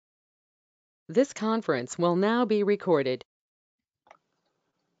This conference will now be recorded.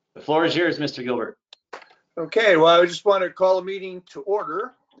 The floor is yours, Mr. Gilbert. Okay, well, I just want to call a meeting to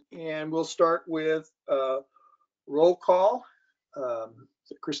order, and we'll start with roll call.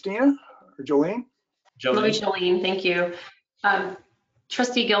 Is it Christina or Jolene? Jolene, thank you.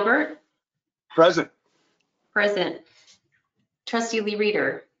 Trustee Gilbert? Present. Present. Trustee Lee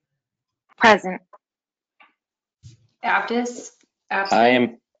Reeder? Present. Aptis?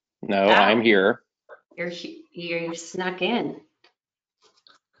 Absent? I'm here. You're snuck in.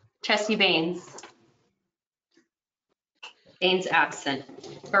 Trustee Baines? Baines absent.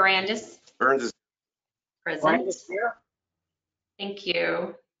 Barandis? Burns is Present. Thank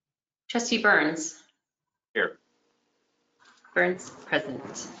you. Trustee Burns? here. Burns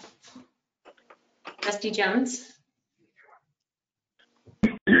present. Trustee Jones?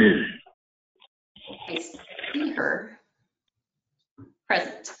 I see her.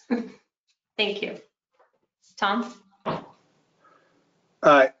 Present. Thank you. Tom?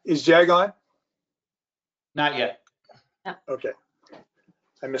 Is Jag on? Not yet. Okay.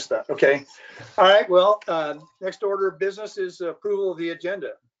 I missed that. Okay. All right. Well, next order of business is approval of the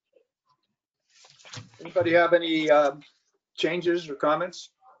agenda. Anybody have any changes or comments?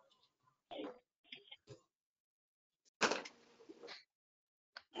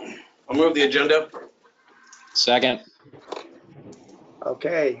 I'll move the agenda. Second.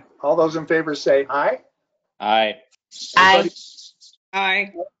 Okay. All those in favor say aye. Aye. Aye.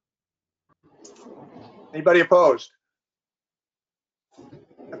 Aye. Anybody opposed?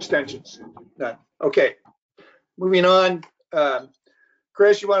 Abstentions? None. Okay. Moving on.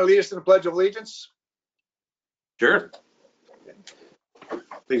 Chris, you want to lead us in the Pledge of Allegiance? Sure.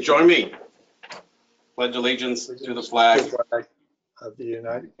 Please join me. Pledge allegiance to the flag Of the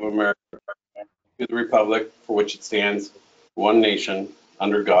United. of America, to the republic for which it stands, one nation,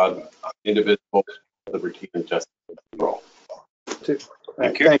 under God, indivisible, with liberty and justice for all.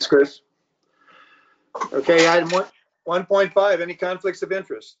 Thank you. Thanks, Chris. Okay, item 1.5, any conflicts of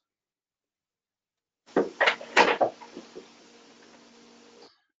interest?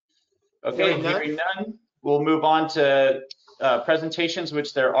 Okay, hearing none, we'll move on to presentations,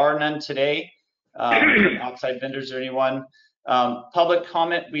 which there are none today. Outside vendors or anyone. Public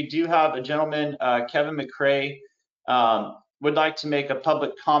comment, we do have a gentleman, Kevin McCrae, would like to make a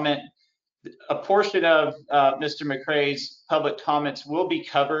public comment. A portion of Mr. McCrae's public comments will be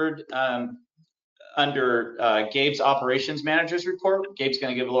covered under Gabe's operations manager's report. Gabe's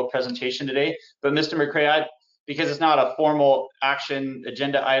going to give a little presentation today, but Mr. McCrae, because it's not a formal action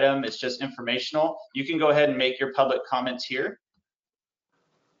agenda item, it's just informational, you can go ahead and make your public comments here.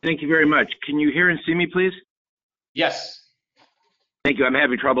 Thank you very much. Can you hear and see me, please? Yes. Thank you. I'm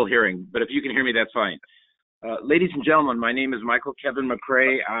having trouble hearing, but if you can hear me, that's fine. Ladies and gentlemen, my name is Michael Kevin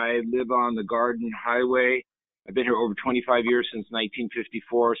McCrae. I live on the Garden Highway. I've been here over 25 years, since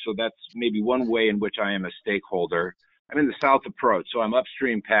 1954, so that's maybe one way in which I am a stakeholder. I'm in the south approach, so I'm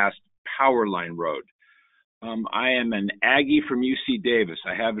upstream past Power Line Road. I am an Aggie from UC Davis.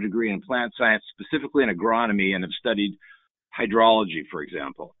 I have a degree in plant science, specifically in agronomy, and have studied hydrology, for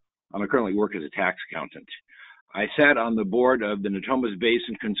example. I currently work as a tax accountant. I sat on the board of the Natomas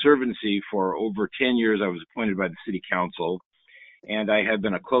Basin Conservancy for over 10 years. I was appointed by the city council, and I have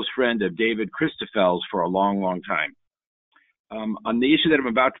been a close friend of David Christofels for a long, long time. On the issue that I'm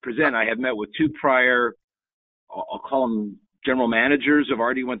about to present, I have met with two prior, I'll call them general managers of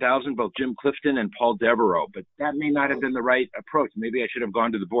RD1000, both Jim Clifton and Paul Devereaux, but that may not have been the right approach. Maybe I should have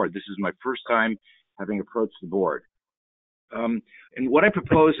gone to the board. This is my first time having approached the board. And what I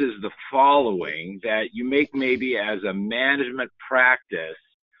propose is the following, that you make maybe as a management practice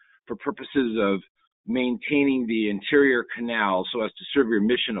for purposes of maintaining the interior canal so as to serve your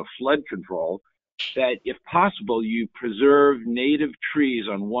mission of flood control, that if possible, you preserve native trees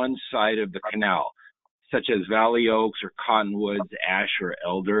on one side of the canal, such as valley oaks or cottonwoods, ash or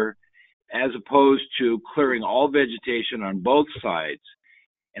elder, as opposed to clearing all vegetation on both sides.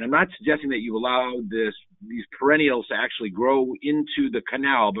 And I'm not suggesting that you allow these perennials to actually grow into the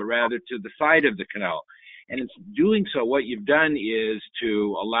canal, but rather to the side of the canal. And in doing so, what you've done is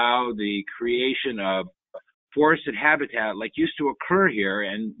to allow the creation of forested habitat like used to occur here,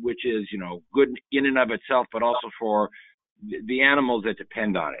 and which is, good in and of itself, but also for the animals that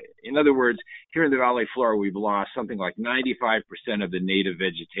depend on it. In other words, here in the valley floor, we've lost something like 95% of the native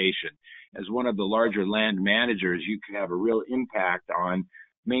vegetation. As one of the larger land managers, you can have a real impact on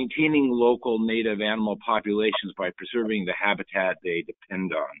maintaining local native animal populations by preserving the habitat they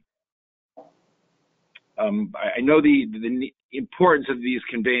depend on. I know the importance of these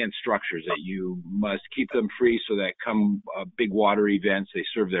conveyance structures, that you must keep them free so that come big water events, they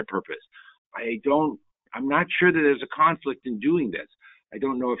serve their purpose. I'm not sure that there's a conflict in doing this. I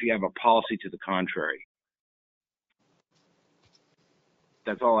don't know if you have a policy to the contrary.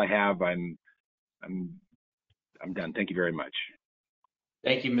 That's all I have. I'm done. Thank you very much.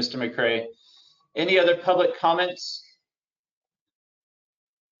 Thank you, Mr. McCray. Any other public comments?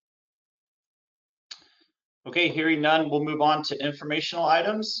 Okay, hearing none, we'll move on to informational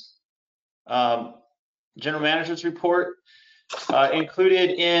items. General Manager's report.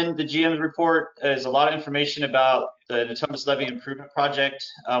 Included in the GM's report is a lot of information about the Natomas Levee Improvement Project.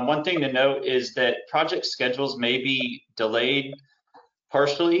 One thing to note is that project schedules may be delayed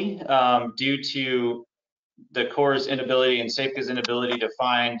partially due to the Corps' inability and Safeco's inability to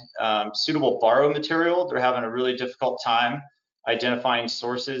find suitable borrow material. They're having a really difficult time identifying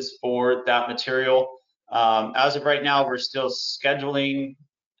sources for that material. As of right now, we're still scheduling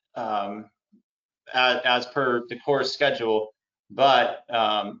as per the Corps' schedule, but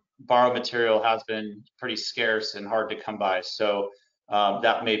borrow material has been pretty scarce and hard to come by. So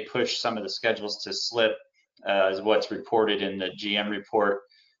that may push some of the schedules to slip as what's reported in the GM report.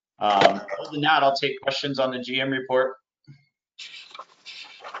 Other than that, I'll take questions on the GM report.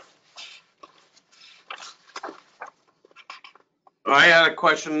 I had a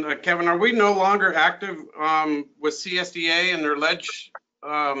question, Kevin. Are we no longer active with CSDA and their ledge?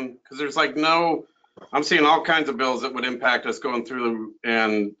 Because there's like no, I'm seeing all kinds of bills that would impact us going through them,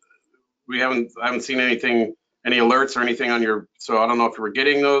 and I haven't seen anything, any alerts or anything on your. So I don't know if we're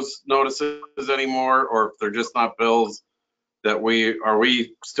getting those notices anymore, or if they're just not bills that are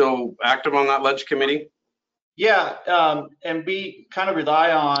we still active on that ledge committee? Yeah, and we kind of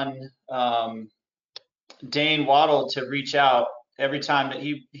rely on Dane Waddle to reach out every time that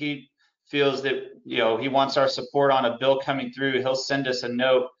he feels that, you know, he wants our support on a bill coming through. He'll send us a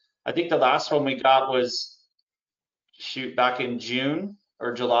note. I think the last one we got was back in June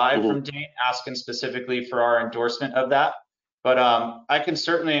or July from Dane, asking specifically for our endorsement of that. But I can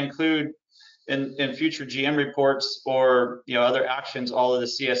certainly include in future GM reports or, you know, other actions, all of the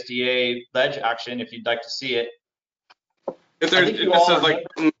CSDA ledge action if you'd like to see it. If there's, I think you all like,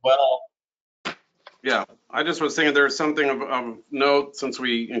 well. Yeah, I just was thinking there's something of note since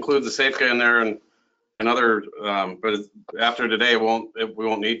we include the Safeco in there and other, but after today we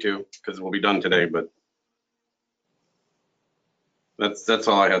won't need to because it will be done today. But that's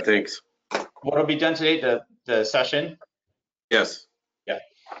all I had. Thanks. What will be done today? The session? Yes. Yeah.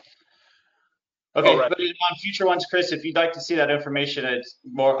 Okay, Right. but on future ones, Chris, if you'd like to see that information,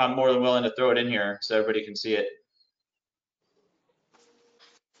 I'm more than willing to throw it in here so everybody can see it.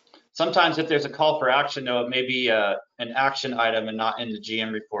 Sometimes if there's a call for action, though, it may be an action item and not in the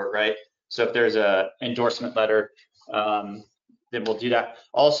GM report, right? So if there's a endorsement letter, then we'll do that.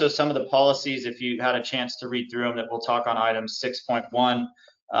 Also, some of the policies, if you had a chance to read through them, that we'll talk on item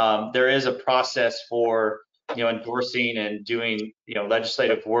 6.1, there is a process for, you know, endorsing and doing, you know,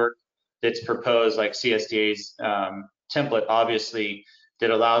 legislative work that's proposed, like CSDA's template, obviously,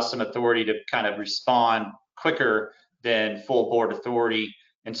 that allows some authority to kind of respond quicker than full board authority.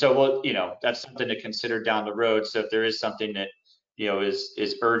 And so, we'll, you know, that's something to consider down the road. So if there is something that, you know,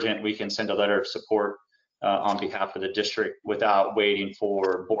 is urgent, we can send a letter of support on behalf of the district without waiting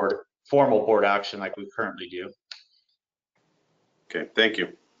for formal board action like we currently do. Okay, thank you.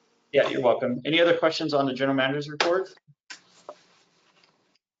 Yeah, you're welcome. Any other questions on the general manager's report?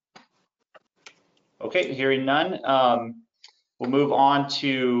 Okay, hearing none, we'll move on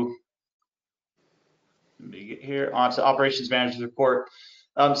to, let me get here, on to operations manager's report.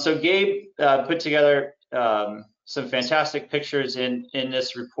 So Gabe put together some fantastic pictures in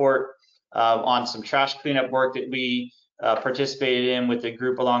this report on some trash cleanup work that we participated in with the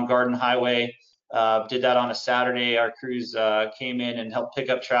group along Garden Highway. Did that on a Saturday. Our crews came in and helped pick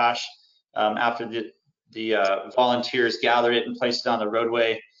up trash after the volunteers gathered it and placed it on the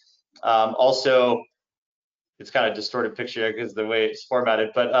roadway. Also, it's kind of distorted picture because the way it's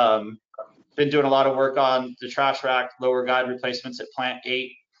formatted, but been doing a lot of work on the trash rack lower guide replacements at Plant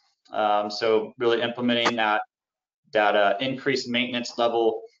 8. So really implementing that increased maintenance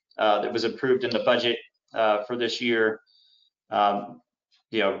level that was approved in the budget for this year.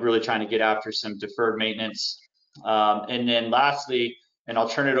 You know, really trying to get after some deferred maintenance. And then lastly, and I'll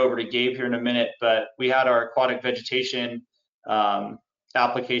turn it over to Gabe here in a minute, but we had our aquatic vegetation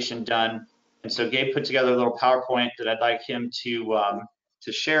application done. And so Gabe put together a little PowerPoint that I'd like him to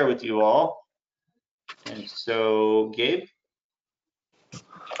share with you all. And so, Gabe.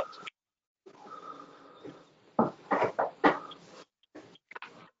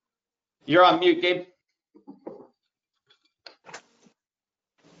 You're on mute, Gabe.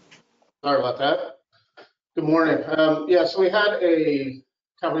 Sorry about that. Good morning. Yeah, so we had a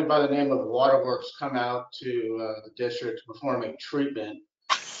company by the name of Waterworks come out to the district to perform a treatment.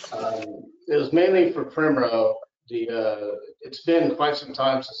 It was mainly for Primrose. It's been quite some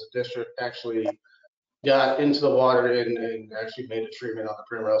time since the district actually got into the water and actually made a treatment on the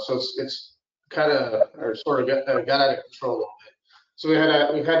Primrose. So it's kind of, or sort of got out of control a little bit. So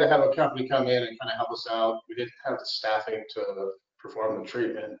we've had to have a company come in and kind of help us out. We didn't have the staffing to perform the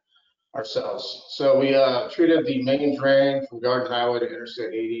treatment ourselves. So we treated the main drain from Garden Highway to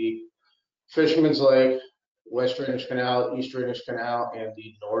Interstate 80, Fisherman's Lake, West Drainage Canal, East Drainage Canal, and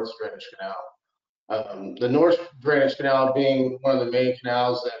the North Drainage Canal. The North Drainage Canal being one of the main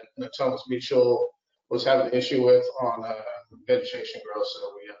canals that Natomas Mutual was having an issue with on vegetation growth,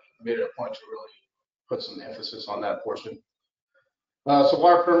 so we made it a point to really put some emphasis on that portion. So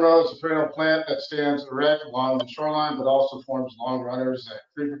water primrose is a perennial plant that stands erect along the shoreline, but also forms long runners that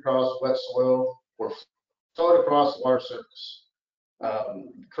creep across wet soil or float across the water surface.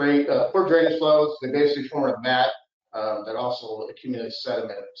 Create poor drainage flows. They basically form a mat that also accumulates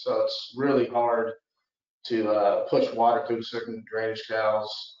sediment. So it's really hard to push water through certain drainage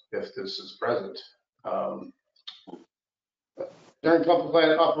canals if this is present. During pump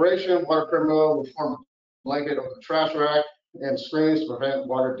plant operation, water primrose will form a blanket over the trash rack and screens to prevent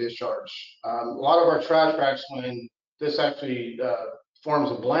water discharge. A lot of our trash racks, when this actually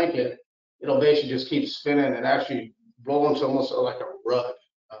forms a blanket, it'll basically just keep spinning and actually roll into almost like a rug.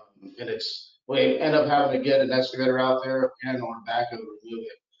 And we end up having to get an excavator out there and on the back of it, remove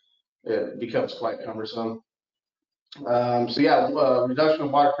it. It becomes quite cumbersome. Reduction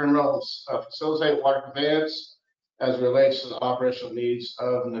of water primrose will facilitate water conveyance as it relates to the operational needs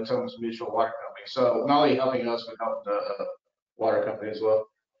of the Natomas Mutual Water Company. So not only helping us, but helping the water company as well.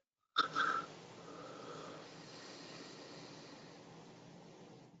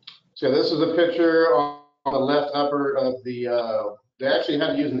 So this is a picture on the left upper of the, they actually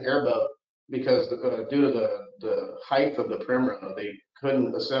had to use an airboat because due to the height of the Primrose, they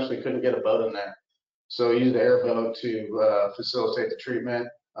essentially couldn't get a boat in there. So we used the airboat to facilitate the treatment.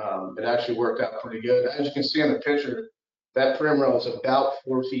 It actually worked out pretty good. As you can see in the picture, that Primrose is about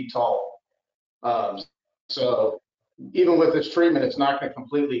 4 feet tall. So even with this treatment, it's not going to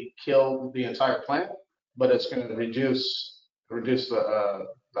completely kill the entire plant, but it's going to reduce the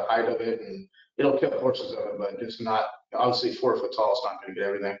height of it, and it'll kill portions of it, but it's not, obviously 4 foot tall, it's not going to get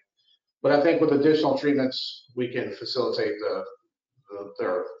everything. But I think with additional treatments, we can facilitate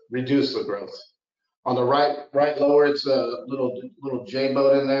reduce the growth. On the right lower, it's a little J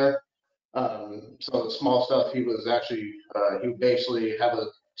boat in there. So the small stuff, he would basically have a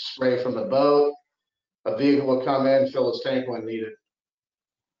spray from the boat. A vehicle would come in, fill his tank when needed.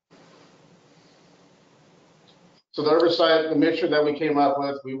 So the herbicide, the mixture that we came up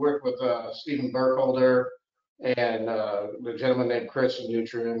with, we worked with Stephen Burkholder and the gentleman named Chris from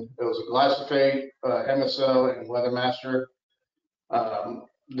Nutrien. It was a glyphosate, MSO, and Weathermaster.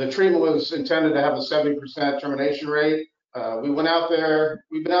 The treatment was intended to have a 70% termination rate. We've been out there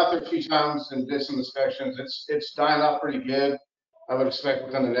a few times and did some inspections. It's dying out pretty good. I would expect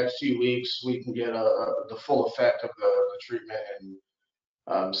within the next few weeks we can get the full effect of the treatment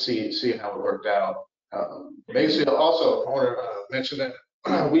and see how it worked out. Basically, also, I want to mention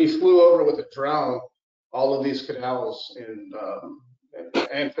that we flew over with a drone all of these canals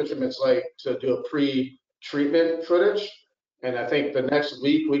and Fisherman's Lake to do a pre-treatment footage. And I think the next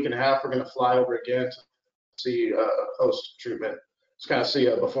week and a half, we're going to fly over again to see post-treatment. Just kind of see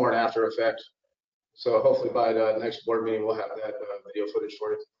a before and after effect. So hopefully by the next board meeting, we'll have that video footage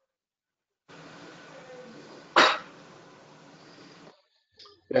for you.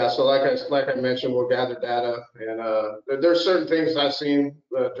 Yeah, so like I mentioned, we'll gather data, and there's certain things I've seen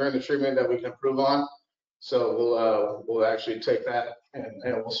during the treatment that we can improve on. So we'll actually take that and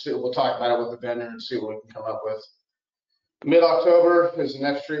we'll talk about it with the vendor and see what we can come up with. Mid-October is the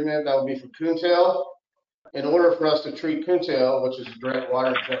next treatment. That will be for coontail. In order for us to treat coontail, which is direct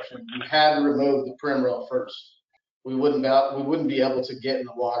water injection, we had to remove the Primrose first. We wouldn't be able to get in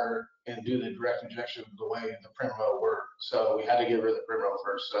the water and do the direct injection the way the Primrose were. So we had to get rid of the Primrose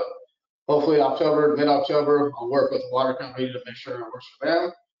first. So hopefully mid-October, I'll work with the water company to make sure it works for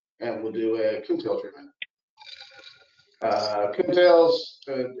them, and we'll do a coontail treatment. Coontails,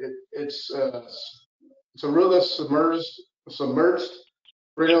 it's a rootless submerged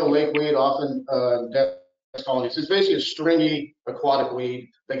perennial lake weed, often dense colonies. It's basically a stringy aquatic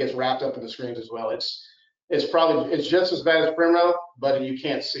weed that gets wrapped up in the screens as well. It's just as bad as Primrose, but you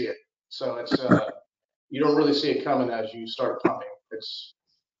can't see it. So it's you don't really see it coming as you start pumping.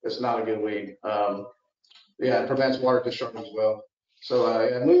 It's not a good weed. It prevents water discharge as well. So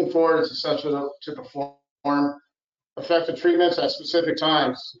moving forward, it's essential to perform effective treatments at specific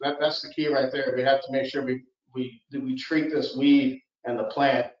times. That's the key right there. We have to make sure we treat this weed and the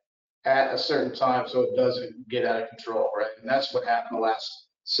plant at a certain time so it doesn't get out of control, right? And that's what happened the last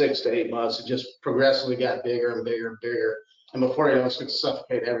 6 to 8 months. It just progressively got bigger and bigger and bigger. And before you know, it's going to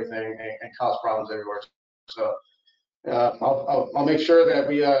suffocate everything and cause problems everywhere. So I'll make sure that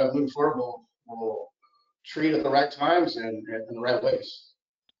we move forward. We'll treat at the right times and in the right ways.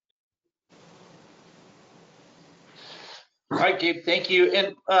 All right, Gabe, thank you.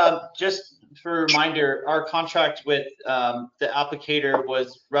 And just for a reminder, our contract with the applicator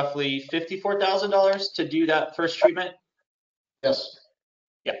was roughly $54,000 to do that first treatment. Yes.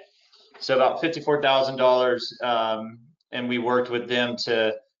 Yeah. So about $54,000, and we worked with them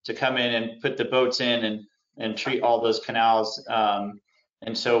to come in and put the boats in and treat all those canals.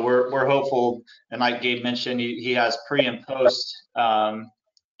 And so we're hopeful. And like Gabe mentioned, he has pre and post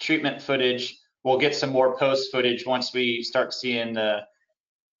treatment footage. We'll get some more post footage once we start seeing the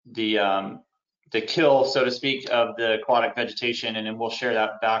kill, so to speak, of the aquatic vegetation, and then we'll share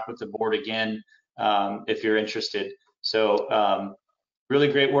that back with the board again if you're interested. So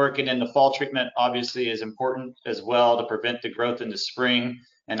really great work. And then the fall treatment obviously is important as well to prevent the growth in the spring,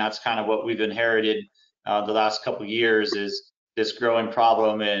 and that's kind of what we've inherited the last couple of years is this growing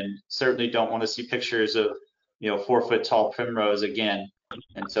problem, and certainly don't want to see pictures of 4-foot tall primrose again.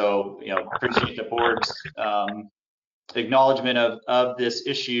 And so, appreciate the board's acknowledgement of this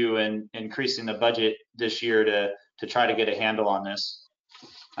issue and increasing the budget this year to try to get a handle on this.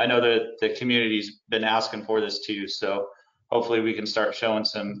 I know that the community's been asking for this too, so hopefully we can start showing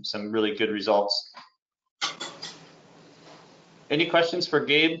some really good results. Any questions for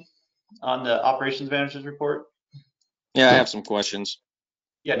Gabe on the operations manager's report? Yeah, I have some questions.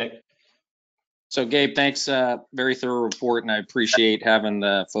 Yeah, Nick. So Gabe, thanks. Very thorough report, and I appreciate having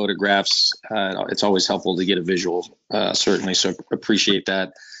the photographs. It's always helpful to get a visual, certainly. So appreciate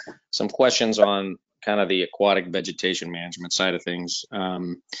that. Some questions on kind of the aquatic vegetation management side of things.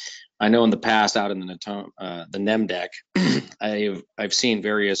 I know in the past, out in the NEM deck, I've seen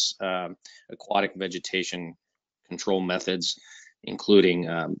various aquatic vegetation control methods,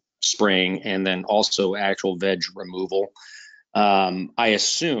 including spraying and then also actual veg removal. I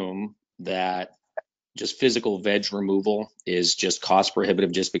assume that just physical veg removal is just cost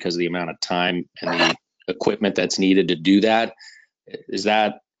prohibitive just because of the amount of time and the equipment that's needed to do that. Is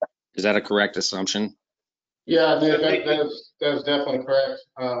that a correct assumption? Yeah, that's definitely correct.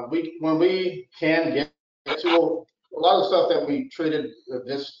 When we can get to a lot of the stuff that we treated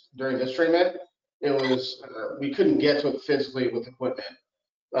during this treatment, it was we couldn't get to it physically with equipment.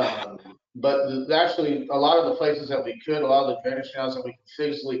 But actually, a lot of the places that we could, a lot of the drainage channels that we could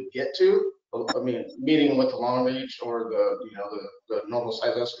physically get to, I mean, meeting with the long reach or the normal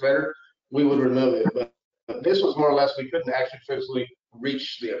size excavator, we would remove it. But this was more or less we couldn't actually physically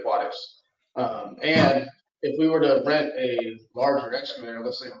reach the aquatics. And if we were to rent a larger excavator,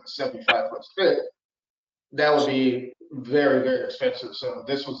 let's say with a 75-foot stick, that would be very, very expensive. So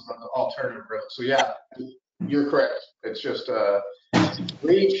this was the alternative route. So yeah, you're correct. It's just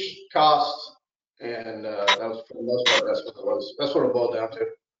reach, cost, and that was for the most part, that's what it was. That's what it boiled down to.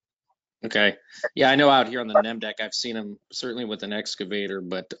 Okay. Yeah, I know out here on the NEM deck, I've seen them certainly with an excavator,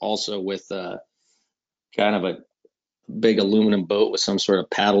 but also with kind of a big aluminum boat with some sort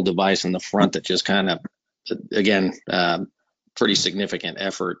of paddle device in the front that just kind of, again, pretty significant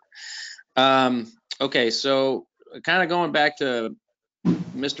effort. Okay, so kind of going back to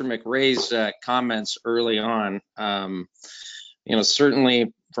Mr. McRae's comments early on,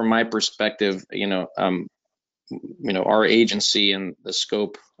 certainly from my perspective, our agency and the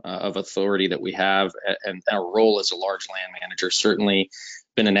scope of authority that we have and our role as a large land manager, certainly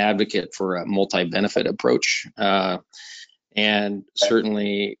been an advocate for a multi-benefit approach. And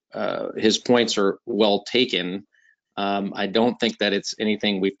certainly his points are well taken. I don't think that it's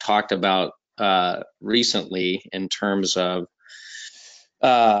anything we've talked about recently in terms of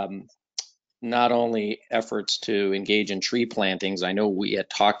not only efforts to engage in tree plantings. I know we had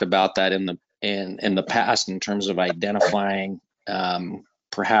talked about that in the past in terms of identifying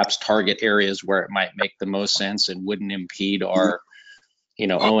perhaps target areas where it might make the most sense and wouldn't impede our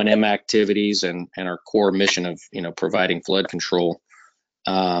O&M activities and our core mission of providing flood control,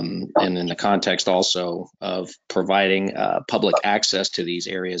 and in the context also of providing public access to these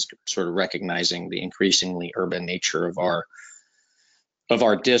areas, sort of recognizing the increasingly urban nature of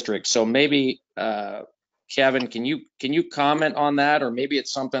our district. So maybe Kevin, can you comment on that, or maybe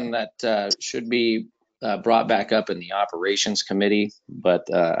it's something that should be brought back up in the operations committee,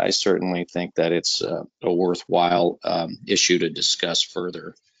 but I certainly think that it's a worthwhile issue to discuss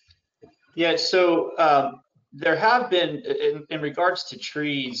further. Yeah, so there have been, in regards to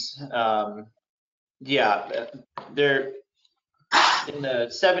trees, yeah, there in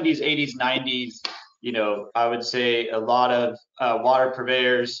the 70s, 80s, 90s, you know, I would say a lot of water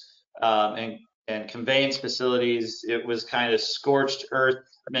purveyors and conveyance facilities, it was kind of scorched earth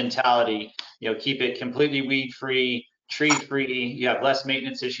mentality, you know, keep it completely weed free, tree free. You have less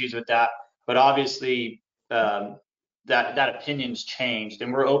maintenance issues with that. But obviously, that opinion's changed,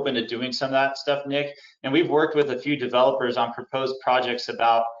 and we're open to doing some of that stuff, Nick. And we've worked with a few developers on proposed projects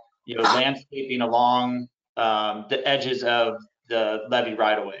about, you know, landscaping along the edges of the levee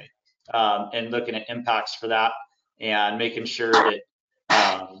right away, and looking at impacts for that and making sure that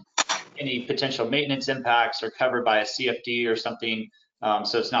any potential maintenance impacts are covered by a CFD or something,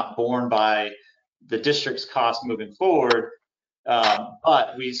 so it's not borne by the district's cost moving forward.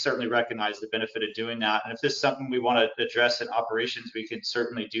 But we certainly recognize the benefit of doing that. And if this is something we want to address in operations, we can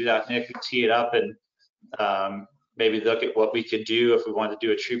certainly do that. Nick, tee it up and maybe look at what we could do if we wanted to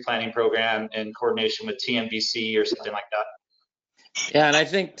do a tree planting program in coordination with TMBC or something like that. Yeah, and I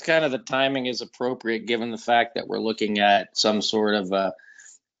think kind of the timing is appropriate given the fact that we're looking at some sort of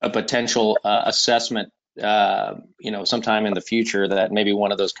a potential assessment, you know, sometime in the future that maybe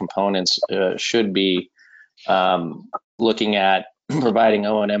one of those components should be looking at providing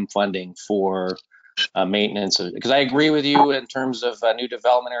O&M funding for maintenance. Because I agree with you in terms of new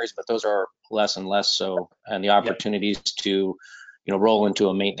development areas, but those are less and less so. And the opportunities to, you know, roll into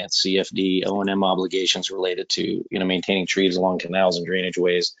a maintenance CFD, O&M obligations related to, you know, maintaining trees along canals and drainage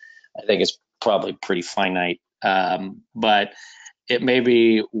ways, I think it's probably pretty finite. But it may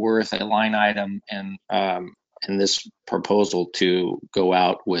be worth a line item in this proposal to go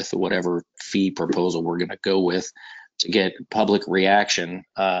out with whatever fee proposal we're going to go with to get public reaction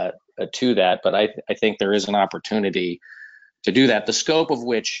to that. But I think there is an opportunity to do that, the scope of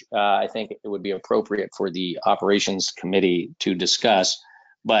which I think it would be appropriate for the operations committee to discuss.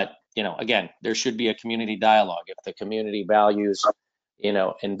 But, you know, again, there should be a community dialogue. If the community values, you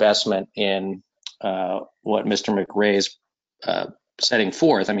know, investment in what Mr. McRae's setting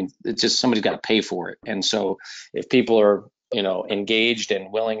forth, I mean, it's just somebody's got to pay for it. And so if people are, you know, engaged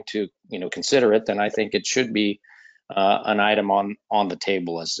and willing to, you know, consider it, then I think it should be an item on the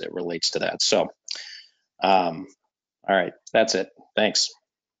table as it relates to that. So, all right, that's it. Thanks.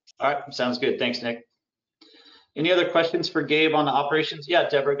 All right, sounds good. Thanks, Nick. Any other questions for Gabe on the operations? Yeah,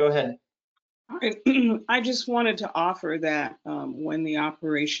 Deborah, go ahead. I just wanted to offer that when the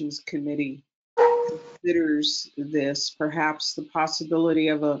operations committee considers this, perhaps the possibility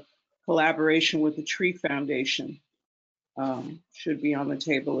of a collaboration with the Tree Foundation should be on the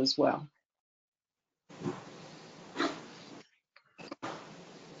table as well.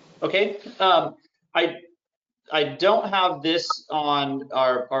 Okay, I don't have this on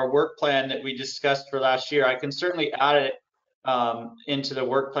our work plan that we discussed for last year. I can certainly add it into the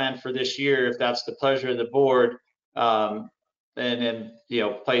work plan for this year if that's the pleasure of the board, and then, you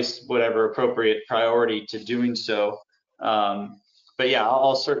know, place whatever appropriate priority to doing so. But yeah,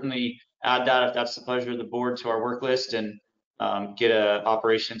 I'll certainly add that if that's the pleasure of the board to our work list, and get a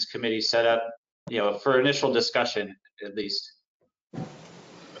operations committee set up, you know, for initial discussion at least.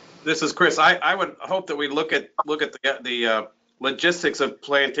 This is Chris. I would hope that we look at the logistics of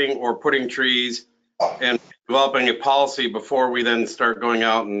planting or putting trees and developing a policy before we then start going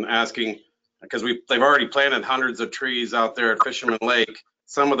out and asking, because they've already planted hundreds of trees out there at Fisherman Lake.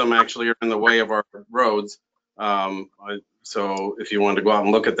 Some of them actually are in the way of our roads. So if you wanted to go out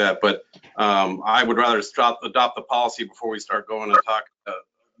and look at that, but I would rather adopt the policy before we start going and talk to,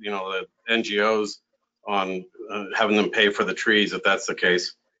 you know, the NGOs on having them pay for the trees, if that's the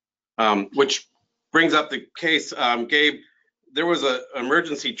case. Which brings up the case, Gabe, there was an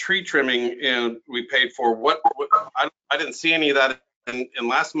emergency tree trimming and we paid for I didn't see any of that in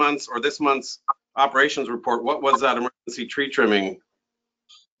last month's or this month's operations report. What was that emergency tree trimming?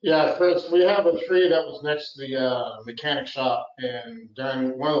 Yeah, Chris, we have a tree that was next to the mechanic shop, and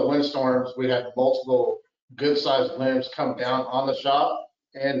during one of the windstorms, we had multiple good-sized limbs come down on the shop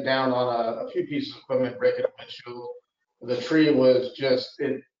and down on a few pieces of equipment, breaking a windshield. The tree was just,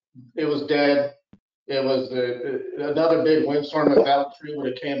 it was dead. It was another big windstorm. If that tree would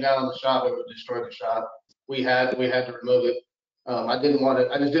have came down on the shop, it would destroy the shop. We had to remove it. I just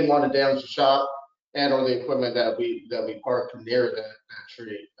didn't want to damage the shop and or the equipment that we parked near that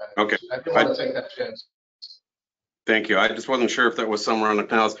tree. Okay. I didn't want to take that chance. Thank you. I just wasn't sure if that was somewhere on the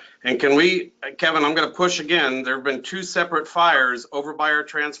canals. And can we, Kevin, I'm going to push again. There have been 2 separate fires over by our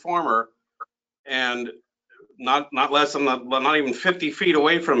transformer, and not less than not even 50 feet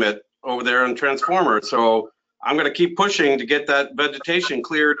away from it over there on transformer. So I'm going to keep pushing to get that vegetation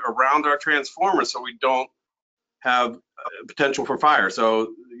cleared around our transformer so we don't have potential for fire.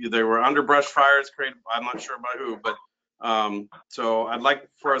 So there were underbrush fires created, I'm not sure by who, but so I'd like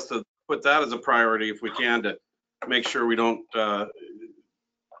for us to put that as a priority if we can, to make sure we don't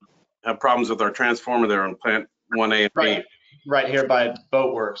have problems with our transformer there on plant 1A and B. Right here by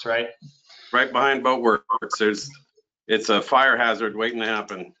Boatworks, right? Right behind Boatworks. It's a fire hazard waiting to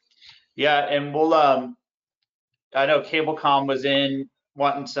happen. Yeah, and we'll, I know Cablecom was in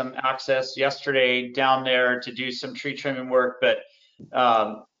wanting some access yesterday down there to do some tree trimming work, but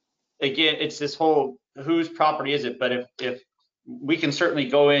again, it's this whole, whose property is it? But if we can certainly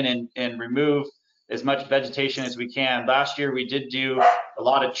go in and remove as much vegetation as we can. Last year, we did do a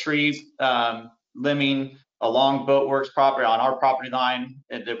lot of tree limbing along Boatworks property, on our property line,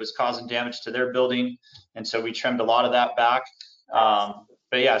 that was causing damage to their building. And so we trimmed a lot of that back.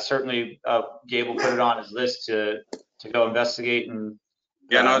 But yeah, certainly Gabe will put it on his list to go investigate. And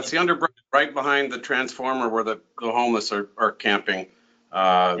yeah, no, it's the underbrush right behind the transformer where the homeless are camping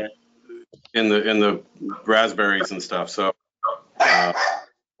in the raspberries and stuff. So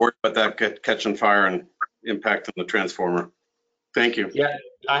worry about that catching fire and impacting the transformer. Thank you. Yeah,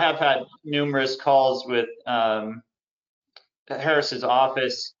 I have had numerous calls with Harris's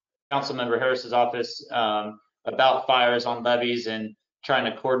office, Councilmember Harris's office, about fires on levees and trying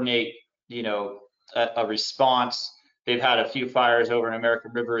to coordinate, you know, a response. They've had a few fires over in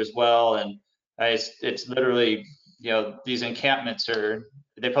American River as well, and it's literally, you know, these encampments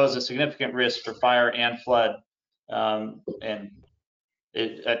they pose a significant risk for fire and flood, and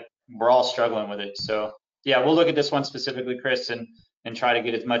we're all struggling with it. So yeah, we'll look at this one specifically, Chris, and try to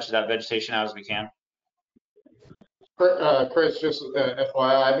get as much of that vegetation out as we can. Chris, just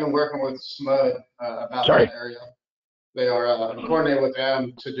FYI, I've been working with SMUD about that area. They are coordinating with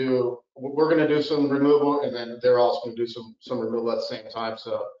them to do, we're going to do some removal, and then they're also going to do some removal at the same time.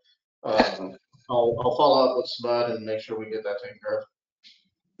 So I'll follow up with SMUD and make sure we get that taken care of.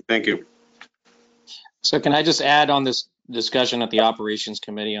 Thank you. So can I just add on this discussion at the operations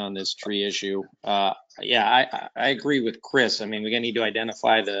committee on this tree issue? Yeah, I agree with Chris. I mean, we're gonna need to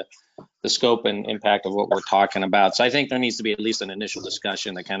identify the scope and impact of what we're talking about. So I think there needs to be at least an initial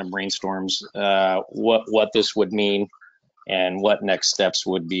discussion that kind of brainstorms what this would mean and what next steps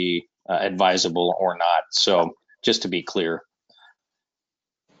would be advisable or not. So just to be clear.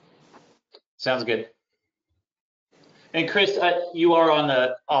 Sounds good. And Chris, you are on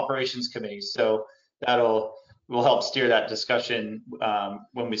the operations committee, so will help steer that discussion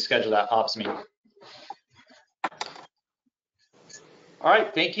when we schedule that ops meeting. All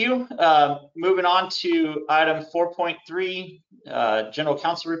right, thank you. Moving on to item 4.3, General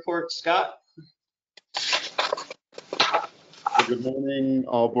Counsel Report. Scott. Good morning,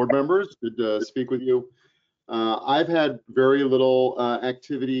 all board members. Good to speak with you. I've had very little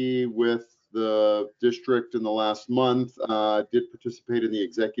activity with the district in the last month. Did participate in the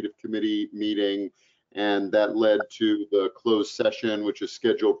executive committee meeting, and that led to the closed session, which is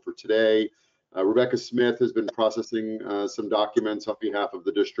scheduled for today. Rebecca Smith has been processing some documents on behalf of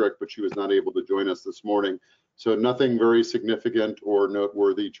the district, but she was not able to join us this morning. So nothing very significant or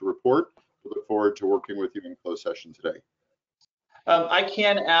noteworthy to report. We look forward to working with you in closed session today. I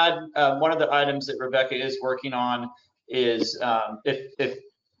can add one of the items that Rebecca is working on is if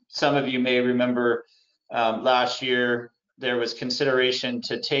some of you may remember last year, there was consideration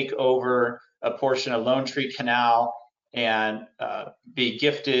to take over a portion of Lone Tree Canal and be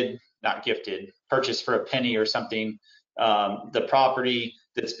purchased for a penny or something, the property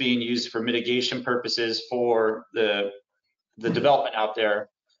that's being used for mitigation purposes for the development out there.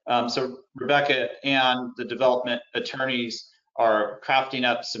 So Rebecca and the development attorneys are crafting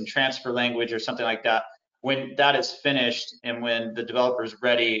up some transfer language or something like that. When that is finished and when the developer is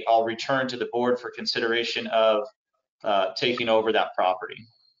ready, I'll return to the board for consideration of taking over that property.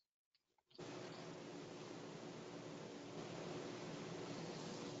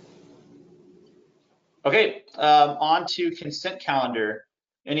 Okay, on to consent calendar.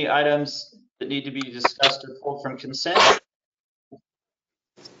 Any items that need to be discussed or pulled from consent?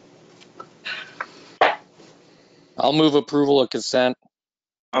 I'll move approval of consent.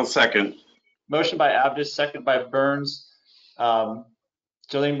 I'll second. Motion by Abdus, second by Burns.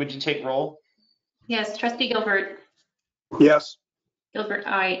 Jolene, would you take roll? Yes, Trustee Gilbert. Yes. Gilbert,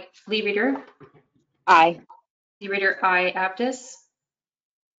 aye. Lee Reader. Aye. Lee Reader, aye. Abdus.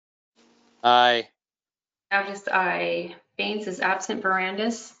 Aye. Abdus, aye. Baines is absent.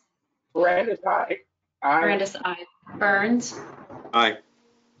 Barandis. Brandis, aye. Barandis, aye. Burns. Aye.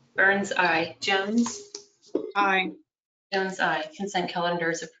 Burns, aye. Jones. Aye. Jones, aye. Consent calendar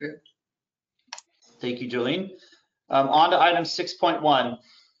is approved. Thank you, Jolene. On to item 6.1.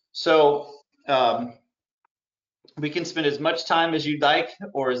 So we can spend as much time as you'd like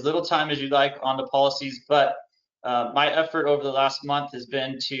or as little time as you'd like on the policies, but my effort over the last month has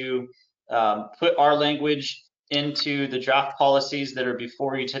been to put our language into the draft policies that are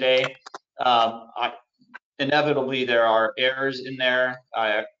before you today. Inevitably, there are errors in there.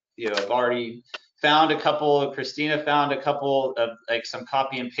 I've already found a couple. Christina found a couple of like some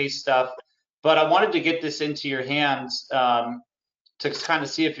copy and paste stuff, but I wanted to get this into your hands to kind of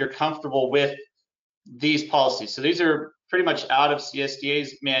see if you're comfortable with these policies. So these are pretty much out of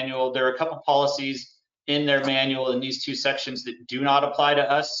CSDA's manual. There are a couple policies in their manual in these two sections that do not apply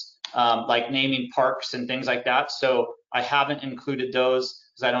to us, like naming parks and things like that. So I haven't included those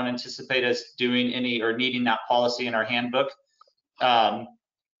because I don't anticipate us doing any or needing that policy in our handbook.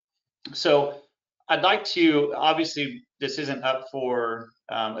 So I'd like to, obviously this isn't up for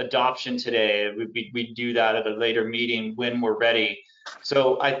adoption today. We do that at a later meeting when we're ready.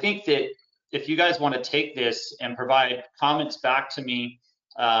 So I think that if you guys want to take this and provide comments back to me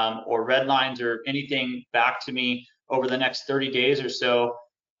or red lines or anything back to me over the next 30 days or so,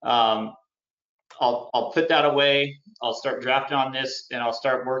 I'll put that away. I'll start drafting on this and I'll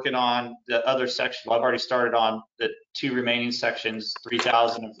start working on the other section. Well, I've already started on the two remaining sections,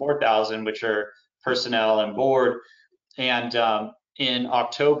 3,000 and 4,000, which are personnel and board. And in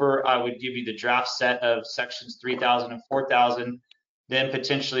October, I would give you the draft set of sections 3,000 and 4,000, then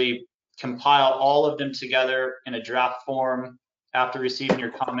potentially compile all of them together in a draft form after receiving your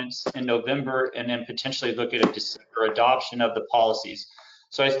comments in November, and then potentially look at a December adoption of the policies.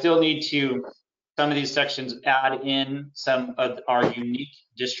 So I still need to, some of these sections, add in some of our unique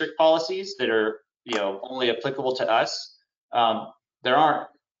district policies that are only applicable to us. There aren't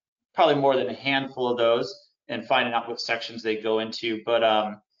probably more than a handful of those, and finding out what sections they go into.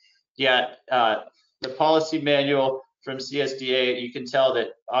 But the policy manual from CSDA, you can tell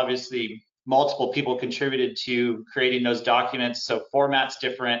that obviously multiple people contributed to creating those documents. So format's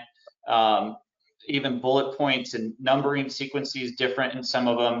different, even bullet points and numbering sequences different in some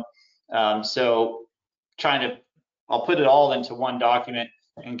of them. So I'll put it all into one document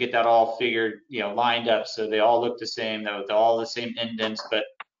and get that all figured, lined up so they all look the same, they're all the same indents, but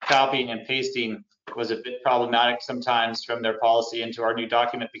copying and pasting was a bit problematic sometimes from their policy into our new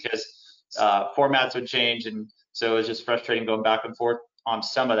document because formats would change, and so it was just frustrating going back and forth on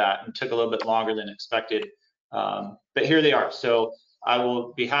some of that, and took a little bit longer than expected. But here they are. So I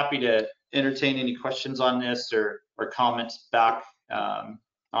will be happy to entertain any questions on this or comments back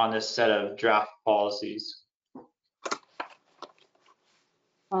on this set of draft policies.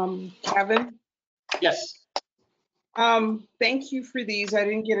 Kevin? Yes. Thank you for these. I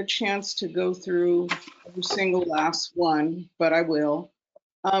didn't get a chance to go through every single last one, but I will.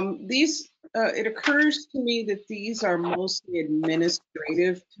 It occurs to me that these are mostly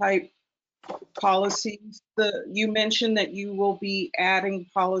administrative type policies. You mentioned that you will be adding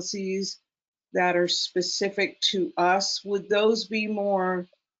policies that are specific to us. Would those be more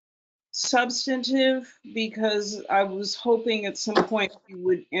substantive? Because I was hoping at some point you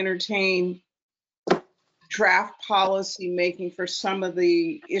would entertain draft policy making for some of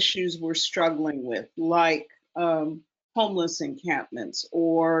the issues we're struggling with, like homeless encampments,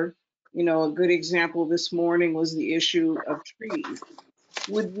 or, a good example this morning was the issue of trees.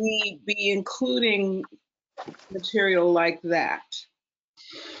 Would we be including material like that?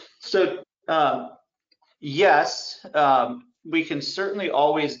 So yes, we can certainly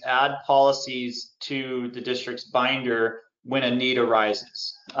always add policies to the district's binder when a need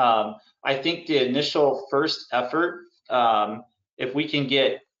arises. I think the initial first effort, if we can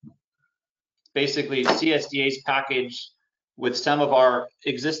get basically CSDA's package with some of our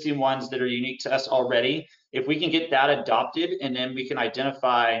existing ones that are unique to us already, if we can get that adopted, and then we can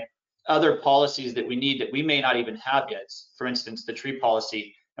identify other policies that we need that we may not even have yet. For instance, the tree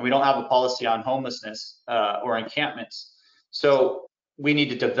policy, and we don't have a policy on homelessness or encampments. So we need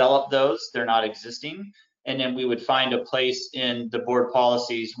to develop those, they're not existing, and then we would find a place in the board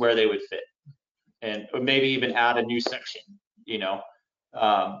policies where they would fit, and or maybe even add a new section,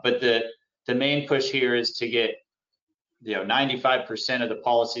 but the main push here is to get 95% of the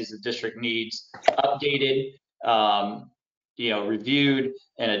policies the district needs updated, reviewed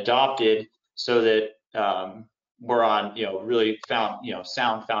and adopted, so that we're on really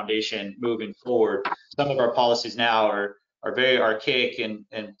sound foundation moving forward. Some of our policies now are very archaic and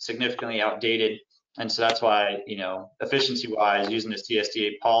significantly outdated, and so that's why efficiency wise, using the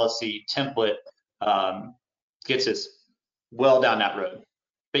CSDA policy template gets us well down that road.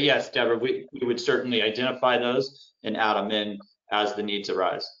 But yes, Deborah, we would certainly identify those and add them in as the needs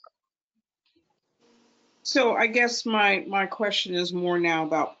arise. So I guess my question is more now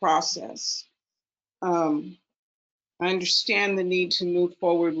about process. I understand the need to move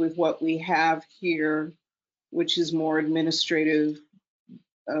forward with what we have here, which is more administrative,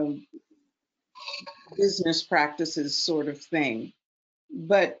 business practices sort of thing.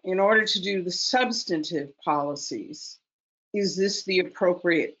 But in order to do the substantive policies, is this the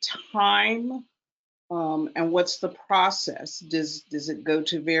appropriate time? And what's the process? Does it go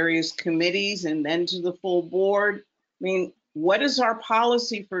to various committees and then to the full board? I mean, what is our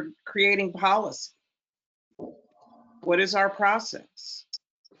policy for creating policy? What is our process?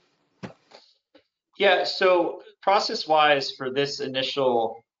 Yeah, so process-wise for this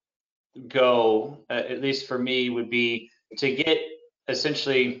initial go, at least for me, would be to get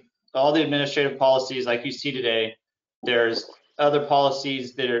essentially all the administrative policies like you see today. There's other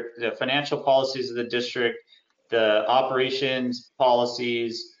policies that are the financial policies of the district, the operations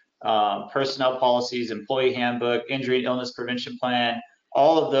policies, personnel policies, employee handbook, injury and illness prevention plan.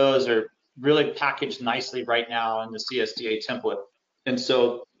 All of those are really packaged nicely right now in the CSDA template. And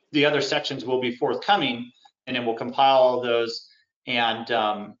so the other sections will be forthcoming, and then we'll compile all those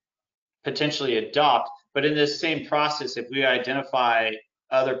and potentially adopt. But in this same process, if we identify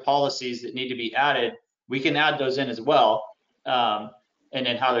other policies that need to be added, we can add those in as well. And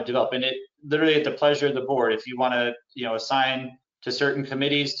then how they're developed. And it literally at the pleasure of the board. If you want to, assign to certain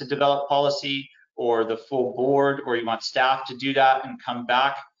committees to develop policy, or the full board, or you want staff to do that and come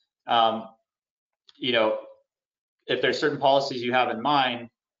back, if there's certain policies you have in mind,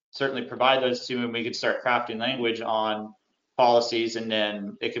 certainly provide those to, and we could start crafting language on policies, and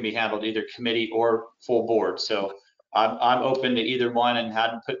then it can be handled either committee or full board. So I'm open to either one, and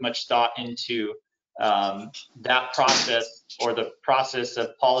hadn't put much thought into that process, or the process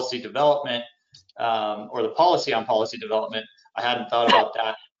of policy development, or the policy on policy development. I hadn't thought about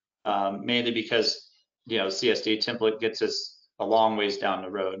that, mainly because CSD template gets us a long ways down the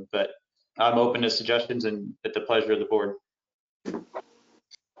road. But I'm open to suggestions and at the pleasure of the board.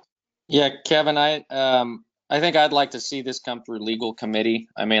 Yeah, Kevin, I think I'd like to see this come through legal committee.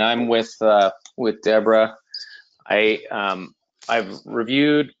 I mean, I'm with Deborah. I've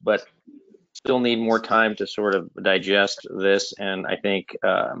reviewed, but still need more time to sort of digest this. And I think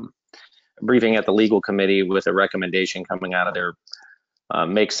briefing at the legal committee with a recommendation coming out of there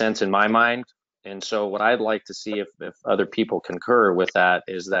makes sense in my mind. And so what I'd like to see, if other people concur with that,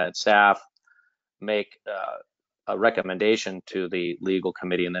 is that staff make a recommendation to the legal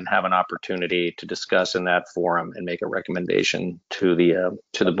committee, and then have an opportunity to discuss in that forum and make a recommendation to the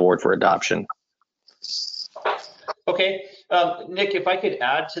board for adoption. Okay, Nick, if I could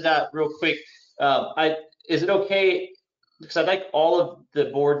add to that real quick, is it okay, because I'd like all of the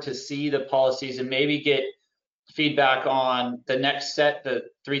board to see the policies and maybe get feedback on the next set, the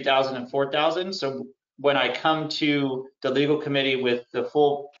 3,000 and 4,000. So when I come to the legal committee with the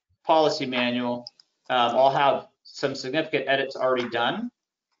full policy manual, I'll have some significant edits already done,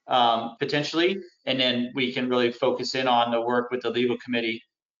 potentially, and then we can really focus in on the work with the legal committee.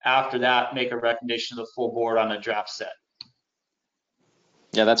 After that, make a recommendation to the full board on a draft set.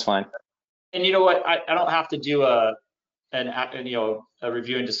 Yeah, that's fine. And you know what? I don't have to do a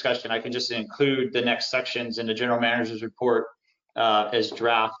review and discussion. I can just include the next sections in the general manager's report as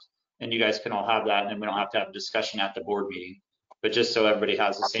draft, and you guys can all have that, and we don't have to have a discussion at the board meeting. But just so everybody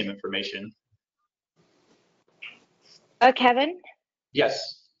has the same information. Kevin?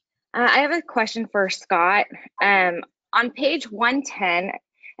 Yes. I have a question for Scott. On page 110,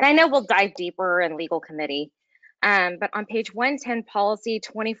 and I know we'll dive deeper in legal committee, but on page 110, policy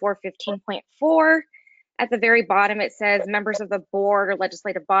 2415.4, at the very bottom, it says members of the board or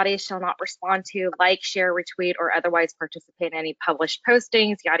legislative bodies shall not respond to, like, share, retweet, or otherwise participate in any published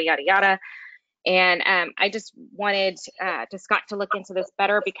postings, yada, yada, yada. And I just wanted Scott to look into this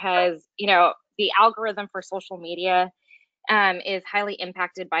better, because, the algorithm for social media is highly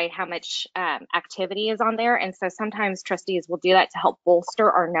impacted by how much activity is on there. And so sometimes trustees will do that to help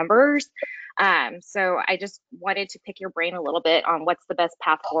bolster our numbers. So I just wanted to pick your brain a little bit on what's the best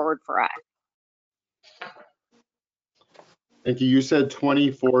path forward for us. Thank you. You said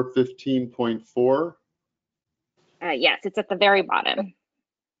 2415.4? Yes, it's at the very bottom.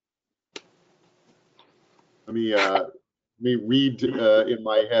 Let me read in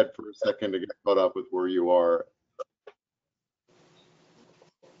my head for a second to get caught up with where you are.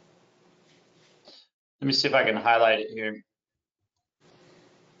 Let me see if I can highlight it here.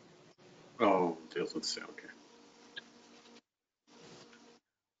 Oh, let's see. Okay.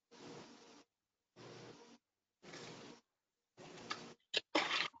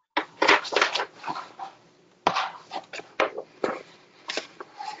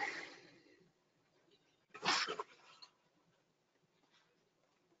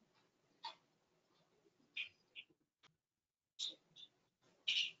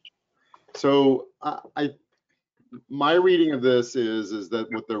 So my reading of this is that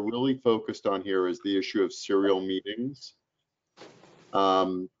what they're really focused on here is the issue of serial meetings.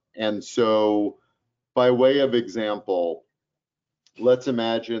 And so by way of example, let's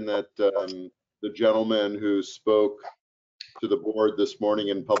imagine that the gentleman who spoke to the board this morning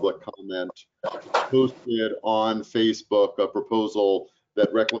in public comment posted on Facebook a proposal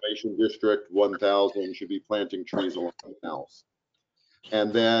that Reclamation District 1000 should be planting trees along the house.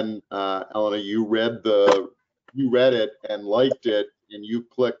 And then Elena, you read it and liked it, and you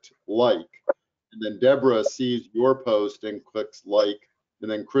clicked like. And then Deborah sees your post and clicks like.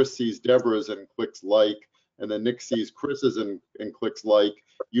 And then Chris sees Deborah's and clicks like. And then Nick sees Chris's and clicks like.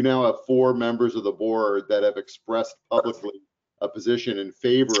 You now have 4 members of the board that have expressed publicly a position in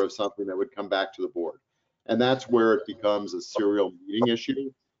favor of something that would come back to the board. And that's where it becomes a serial meeting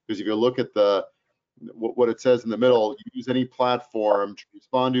issue. Because if you look at what it says in the middle, use any platform to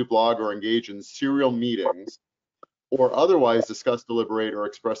respond to, blog, or engage in serial meetings, or otherwise discuss, deliberate, or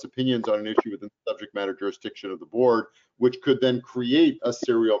express opinions on an issue within the subject matter jurisdiction of the board, which could then create a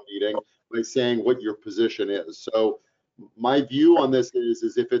serial meeting by saying what your position is. So my view on this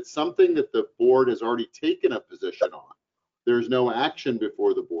is if it's something that the board has already taken a position on, there's no action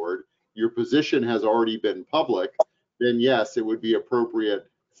before the board, your position has already been public, then yes, it would be appropriate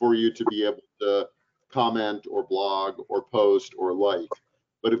for you to be able to comment or blog or post or like.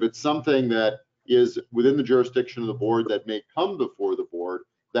 But if it's something that is within the jurisdiction of the board that may come before the board,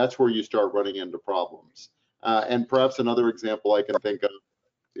 that's where you start running into problems. And perhaps another example I can think of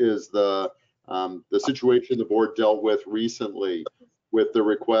is the situation the board dealt with recently with the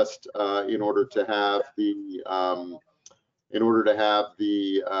request in order to have the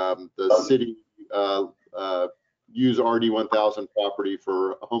city use RD1000 property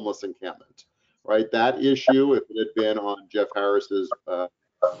for a homeless encampment, right? That issue, if it had been on Jeff Harris's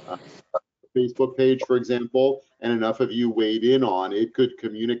Facebook page, for example, and enough of you weighed in on, it could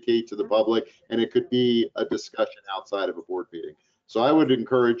communicate to the public and it could be a discussion outside of a board meeting. So I would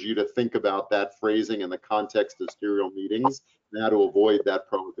encourage you to think about that phrasing in the context of serial meetings and how to avoid that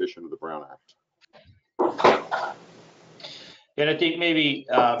prohibition of the Brown Act. And I think maybe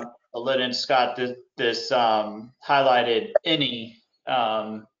Alinda and Scott, this highlighted any,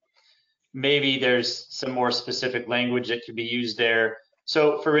 maybe there's some more specific language that could be used there.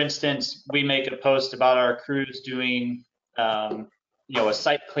 So for instance, we make a post about our crews doing, a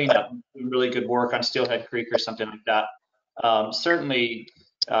site cleanup, doing really good work on Steelhead Creek or something like that. Certainly,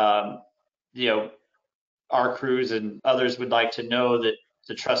 our crews and others would like to know that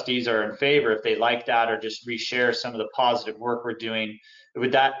the trustees are in favor if they like that, or just reshare some of the positive work we're doing.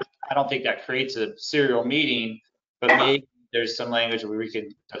 With that, I don't think that creates a serial meeting, but maybe there's some language where we can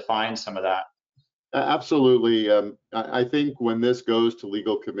define some of that. Absolutely. I think when this goes to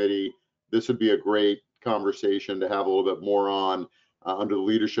legal committee, this would be a great conversation to have a little bit more on under the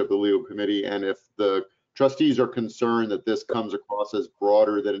leadership of the legal committee. And if the trustees are concerned that this comes across as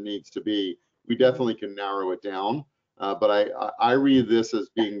broader than it needs to be, we definitely can narrow it down. But I read this as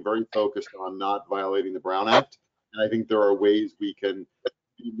being very focused on not violating the Brown Act. And I think there are ways we can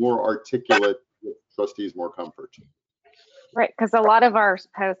be more articulate with trustees more comfort. Right, because a lot of our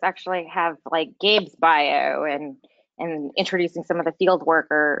posts actually have like Gabe's bio and introducing some of the field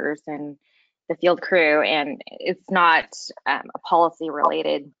workers and the field crew, and it's not a policy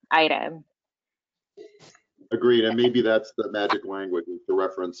related item. Agreed, and maybe that's the magic language, is to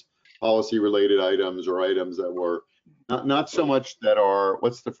reference policy related items or items that were not so much that are,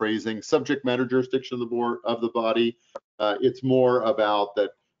 what's the phrasing, subject matter jurisdiction of the board of the body. It's more about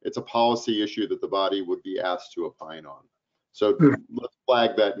that it's a policy issue that the body would be asked to opine on. So let's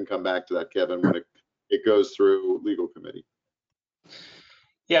flag that and come back to that, Kevin, when it goes through legal committee.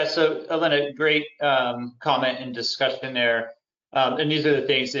 Yeah, so Alinda, great comment and discussion there. And these are the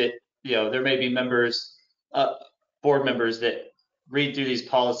things that, there may be members, board members that read through these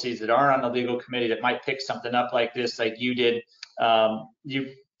policies that aren't on the legal committee that might pick something up like this, like you did.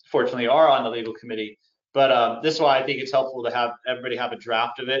 You fortunately are on the legal committee, but this is why I think it's helpful to have everybody have a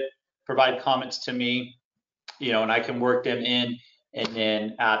draft of it, provide comments to me, and I can work them in, and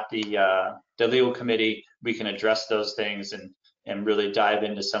then at the legal committee, we can address those things and really dive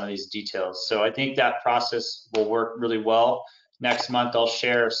into some of these details. So I think that process will work really well. Next month, I'll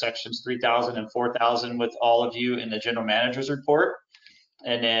share sections 3,000 and 4,000 with all of you in the general manager's report.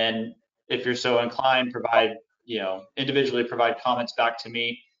 And then if you're so inclined, provide, individually provide comments back to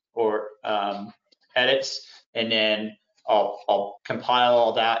me or edits. And then I'll compile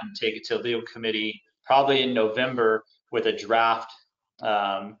all that and take it to the legal committee probably in November with a draft.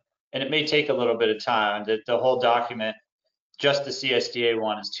 And it may take a little bit of time. The whole document, just the CSDA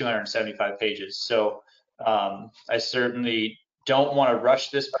one is 275 pages. So I certainly don't want to rush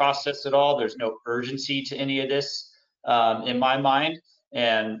this process at all. There's no urgency to any of this in my mind.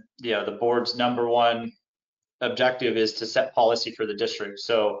 And the board's number one objective is to set policy for the district.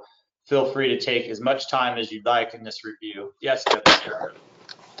 So feel free to take as much time as you'd like in this review. Yes, Kevin.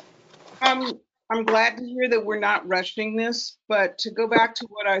 I'm glad to hear that we're not rushing this, but to go back to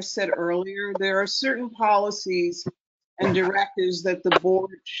what I said earlier, there are certain policies and directives that the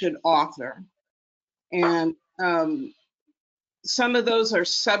board should author. And some of those are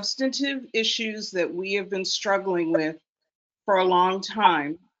substantive issues that we have been struggling with for a long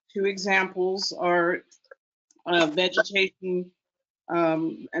time. Two examples are vegetation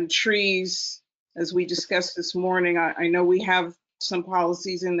and trees, as we discussed this morning. I know we have some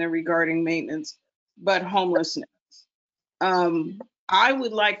policies in there regarding maintenance, but homelessness. I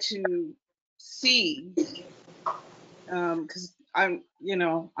would like to see, because I'm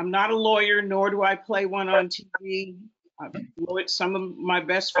not a lawyer, nor do I play one on TV. Some of my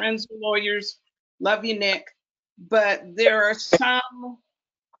best friends are lawyers. Love you, Nick. But there are some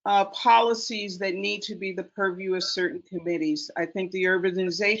policies that need to be the purview of certain committees. I think the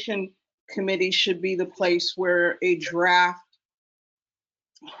urbanization committee should be the place where a draft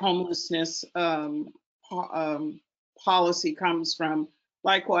homelessness policy comes from.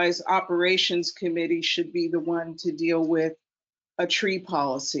 Likewise, operations committee should be the one to deal with a tree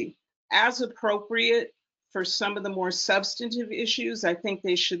policy. As appropriate for some of the more substantive issues, I think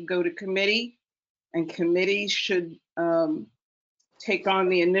they should go to committee, and committee should take on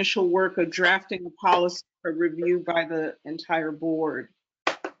the initial work of drafting a policy for review by the entire board.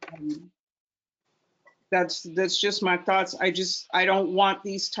 That's just my thoughts. I don't want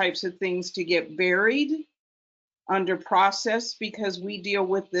these types of things to get buried under process, because we deal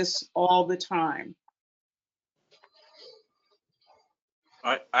with this all the time.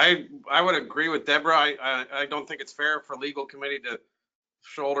 I would agree with Deborah. I don't think it's fair for legal committee to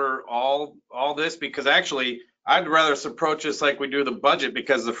shoulder all this, because actually I'd rather approach this like we do the budget,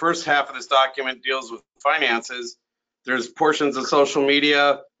 because the first half of this document deals with finances. There's portions of social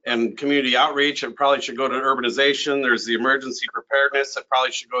media and community outreach that probably should go to urbanization. There's the emergency preparedness that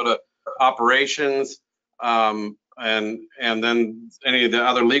probably should go to operations, and then any of the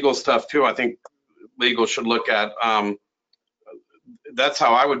other legal stuff too. I think legal should look at. That's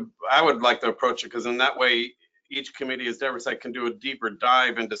how I would like to approach it, because in that way each committee, as Deborah said, can do a deeper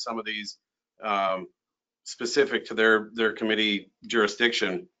dive into some of these specific to their committee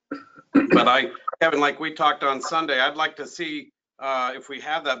jurisdiction. But Kevin, like we talked on Sunday, I'd like to see if we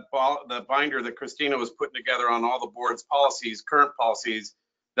have the binder that Christina was putting together on all the board's policies, current policies.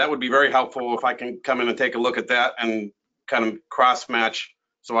 That would be very helpful if I can come in and take a look at that and kind of cross match,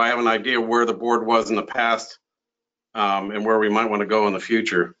 so I have an idea where the board was in the past and where we might want to go in the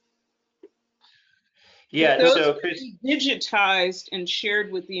future. Yeah, If those so could be digitized and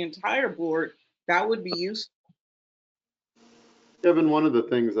shared with the entire board, that would be useful. Kevin, one of the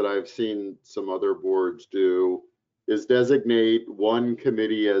things that I've seen some other boards do is designate one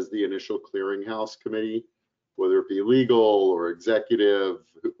committee as the initial clearinghouse committee, whether it be legal or executive,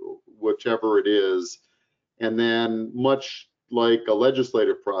 whichever it is. And then, much like a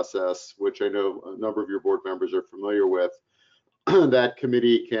legislative process, which I know a number of your board members are familiar with, that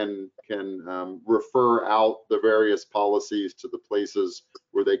committee can refer out the various policies to the places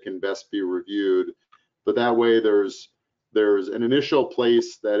where they can best be reviewed. But that way there's an initial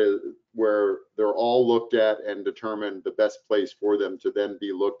place that is where they're all looked at and determined the best place for them to then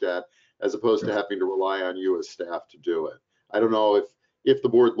be looked at, as opposed to having to rely on you as staff to do it. I don't know if the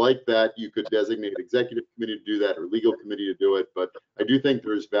board liked that, you could designate executive committee to do that or legal committee to do it, but I do think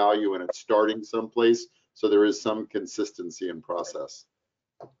there's value in it starting someplace, so there is some consistency in process.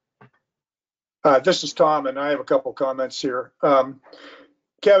 This is Tom, and I have a couple comments here.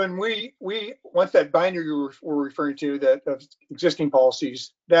 Kevin, we want that binder you were referring to, that of existing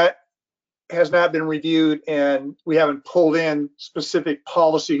policies, that has not been reviewed, and we haven't pulled in specific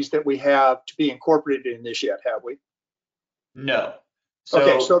policies that we have to be incorporated in this yet, have we? No. So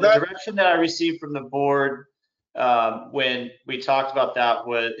the direction that I received from the board when we talked about that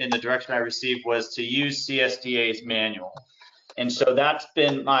was, in the direction I received, was to use CSDA's manual. And so that's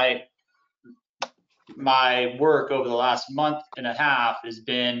been my work over the last month and a half, has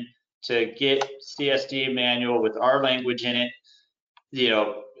been to get CSDA manual with our language in it,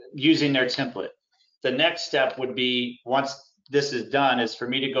 using their template. The next step would be, once this is done, is for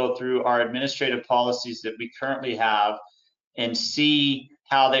me to go through our administrative policies that we currently have and see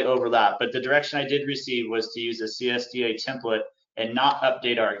how they overlap. But the direction I did receive was to use a CSDA template and not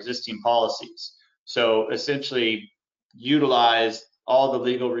update our existing policies. So essentially, utilize all the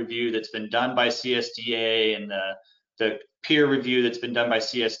legal review that's been done by CSDA and the peer review that's been done by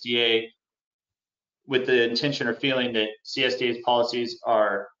CSDA with the intention or feeling that CSDA's policies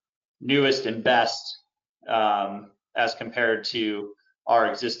are newest and best as compared to our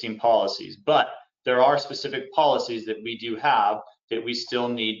existing policies. But there are specific policies that we do have that we still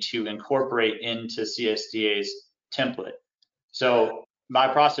need to incorporate into CSDA's template. So my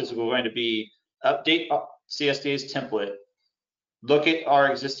process is going to be update CSDA's template, look at our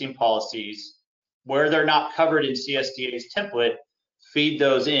existing policies, where they're not covered in CSDA's template, feed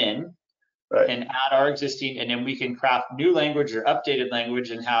those in, right, and add our existing, and then we can craft new language or updated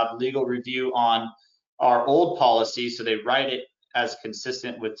language and have legal review on our old policies so they write it as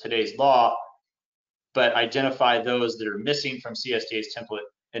consistent with today's law, but identify those that are missing from CSDA's template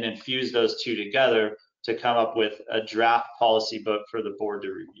and then fuse those two together to come up with a draft policy book for the board to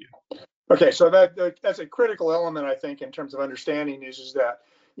review. Okay, so that's a critical element, I think, in terms of understanding is that,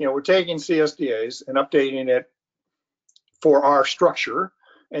 you know, we're taking CSDA's and updating it for our structure,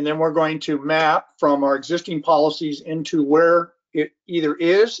 and then we're going to map from our existing policies into where it either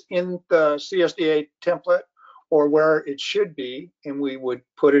is in the CSDA template or where it should be, and we would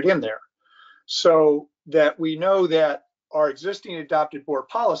put it in there so that we know that our existing adopted board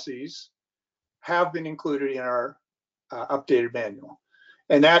policies have been included in our updated manual.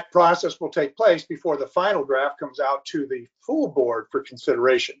 And that process will take place before the final draft comes out to the full board for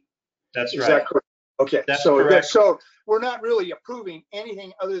consideration. That's right. Is that correct? Okay, that's so correct. So we're not really approving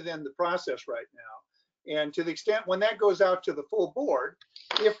anything other than the process right now. And to the extent when that goes out to the full board,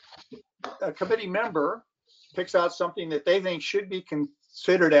 if a committee member picks out something that they think should be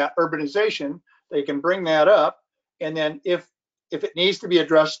considered at urbanization, they can bring that up. And then if it needs to be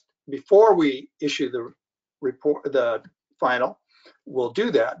addressed before we issue the report, the final, we'll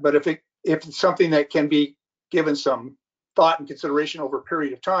do that. But if it's something that can be given some thought and consideration over a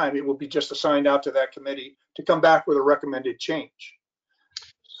period of time, it will be just assigned out to that committee to come back with a recommended change.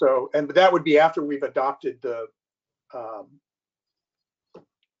 So, and that would be after we've adopted the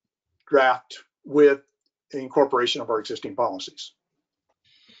draft with the incorporation of our existing policies.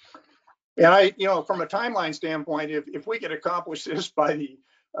 And you know, from a timeline standpoint, if we could accomplish this by the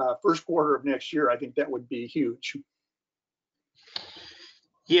first quarter of next year, I think that would be huge.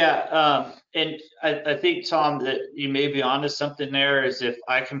 Yeah, and I think, Tom, that you may be onto something there, is if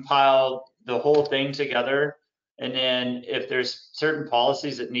I compile the whole thing together, and then if there's certain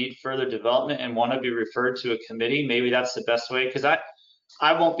policies that need further development and want to be referred to a committee, maybe that's the best way, because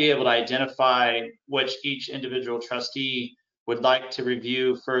I won't be able to identify which each individual trustee would like to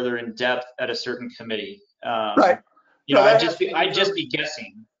review further in depth at a certain committee. Right. You know, I'd just be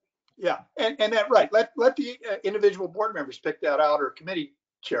guessing. Yeah, and that, right. Let the individual board members pick that out, or committee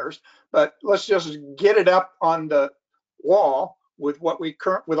chairs, but let's just get it up on the wall with what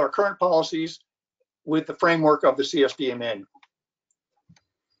with our current policies, with the framework of the CSDA manual.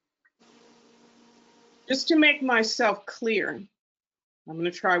 Just to make myself clear, I'm going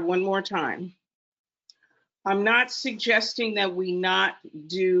to try one more time. I'm not suggesting that we not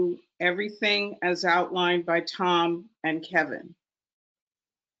do everything as outlined by Tom and Kevin.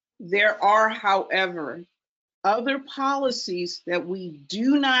 There are, however, other policies that we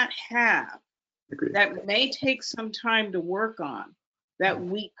do not have Agreed. that may take some time to work on, that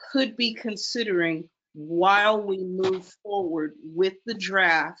we could be considering while we move forward with the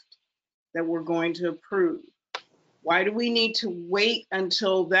draft that we're going to approve. Why do we need to wait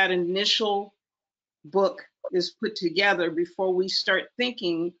until that initial book is put together before we start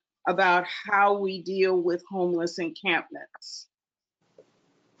thinking about how we deal with homeless encampments?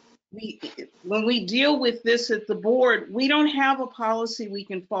 When we deal with this at the board, we don't have a policy we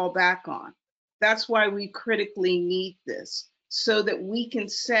can fall back on. That's why we critically need this, so that we can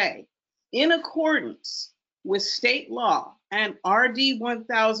say, in accordance with state law and RD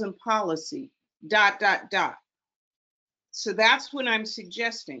 1000 policy, ... So that's what I'm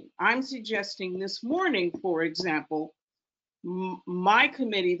suggesting. I'm suggesting this morning, for example, my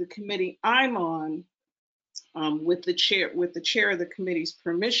committee, the committee I'm on, with the chair of the committee's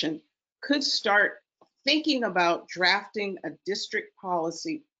permission, could start thinking about drafting a district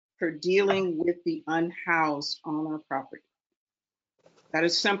policy for dealing with the unhoused on our property. That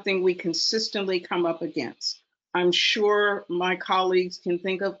is something we consistently come up against. I'm sure my colleagues can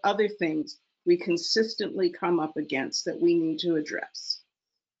think of other things we consistently come up against that we need to address.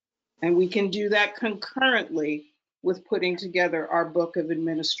 And we can do that concurrently with putting together our book of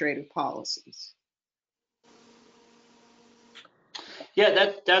administrative policies. Yeah,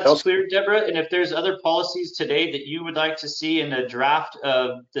 that's clear, Deborah. And if there's other policies today that you would like to see in the draft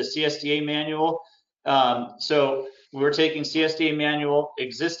of the CSDA manual, so we're taking CSDA manual,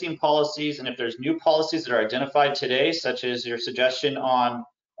 existing policies, and if there's new policies that are identified today, such as your suggestion on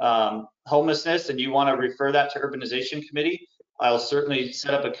homelessness, and you want to refer that to urbanization committee, I'll certainly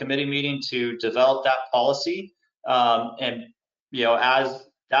set up a committee meeting to develop that policy. And as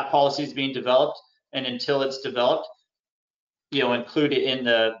that policy is being developed, and until it's developed, include it in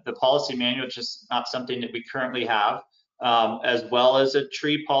the policy manual. It's just not something that we currently have. As well as a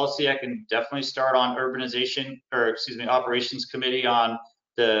tree policy, I can definitely start on operations committee on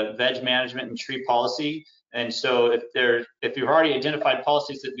the veg management and tree policy. And so if you've already identified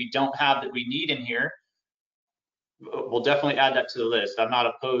policies that we don't have that we need in here, we'll definitely add that to the list. I'm not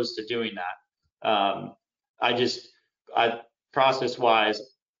opposed to doing that. Process-wise,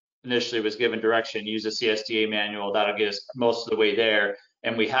 initially was given direction, use a CSDA manual, that'll get us most of the way there.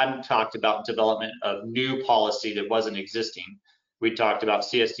 And we hadn't talked about development of new policy that wasn't existing. We talked about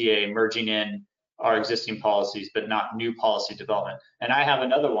CSDA merging in our existing policies, but not new policy development. And I have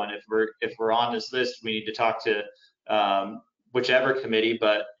another one. If we're on this list, we need to talk to whichever committee,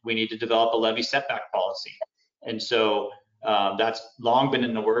 but we need to develop a levy setback policy. And so that's long been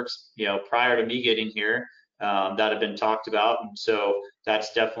in the works, prior to me getting here. That have been talked about, and so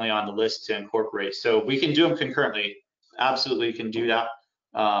that's definitely on the list to incorporate. So we can do them concurrently. Absolutely can do that.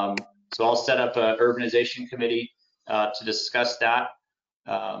 So I'll set up an urbanization committee to discuss that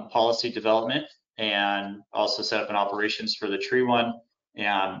policy development, and also set up an operations for the tree one.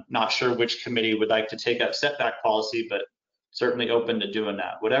 And not sure which committee would like to take up setback policy, but certainly open to doing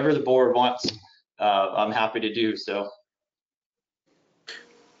that. Whatever the board wants, I'm happy to do so.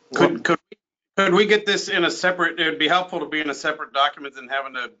 Could we get this in a separate, it would be helpful to be in a separate document than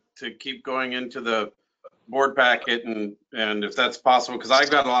having to keep going into the board packet, and if that's possible, because I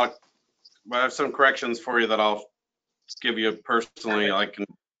have some corrections for you that I'll give you personally. I can,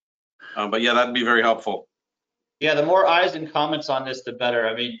 but yeah, that'd be very helpful. Yeah, the more eyes and comments on this, the better.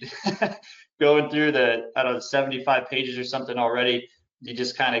 I mean, going through the, 75 pages or something already, you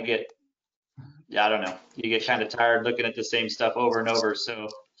just kind of get, I don't know, you get kind of tired looking at the same stuff over and over. So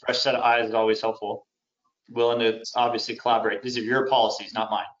fresh set of eyes is always helpful. Willing to obviously collaborate. These are your policies,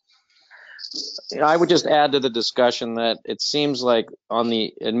 not mine. I would just add to the discussion that it seems like on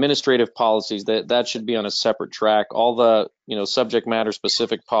the administrative policies that should be on a separate track. All the subject matter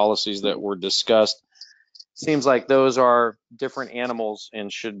specific policies that were discussed, seems like those are different animals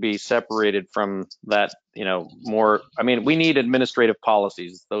and should be separated from that. More. I mean, we need administrative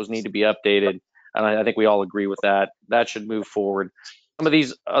policies. Those need to be updated, and I think we all agree with that. That should move forward. Some of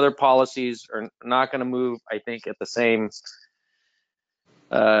these other policies are not going to move, I think, at the same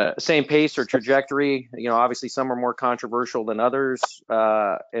pace or trajectory. Obviously some are more controversial than others.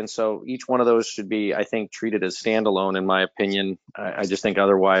 And so each one of those should be, I think, treated as standalone, in my opinion. I just think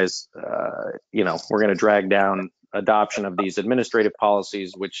otherwise, we're going to drag down adoption of these administrative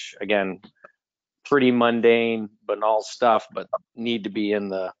policies, which again, pretty mundane, banal stuff, but need to be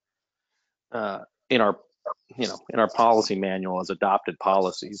in our policy manual as adopted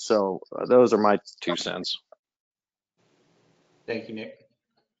policies. So those are my 2 cents. Thank you, Nick.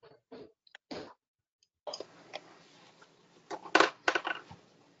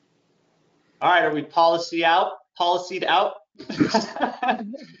 All right, are we policied out?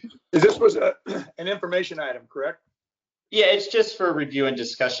 This was an information item, correct? Yeah, it's just for review and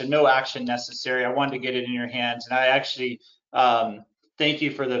discussion, no action necessary. I wanted to get it in your hands, and I actually thank you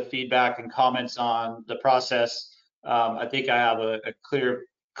for the feedback and comments on the process. I think I have a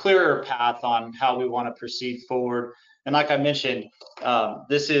clearer path on how we want to proceed forward. And like I mentioned,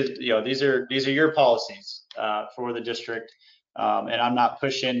 these are your policies for the district, and I'm not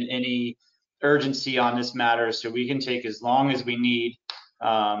pushing any urgency on this matter, so we can take as long as we need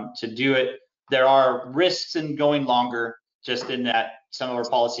to do it. There are risks in going longer, just in that some of our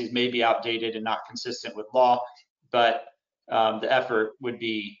policies may be outdated and not consistent with law, but the effort would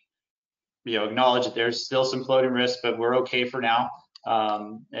be, acknowledge that there's still some floating risk, but we're okay for now.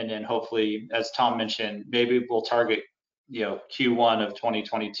 And then hopefully, as Tom mentioned, maybe we'll target, Q1 of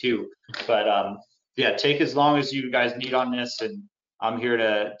 2022. But yeah, take as long as you guys need on this, and I'm here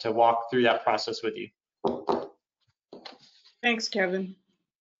to walk through that process with you. Thanks, Kevin.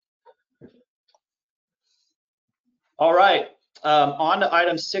 All right, on to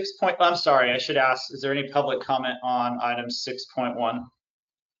item 6. I'm sorry, I should ask, is there any public comment on item 6.1?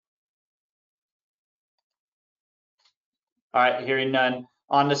 All right, hearing none.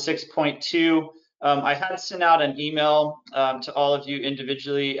 On to 6.2, I had sent out an email to all of you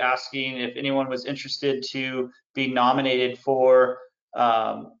individually asking if anyone was interested to be nominated for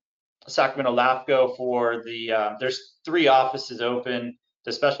Sacramento LAFCO for the, there's 3 offices open,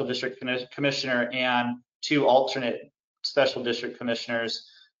 the Special District Commissioner and 2 alternate special district commissioners.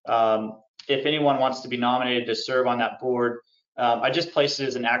 If anyone wants to be nominated to serve on that board, I just placed it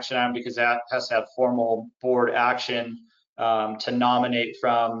as an action item because that has to have formal board action to nominate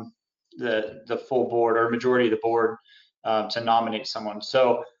from the full board or majority of the board to nominate someone.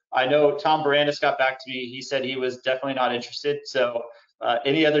 So I know Tom Barandis got back to me. He said he was definitely not interested. So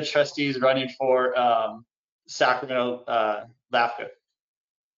any other trustees running for Sacramento LAFCO?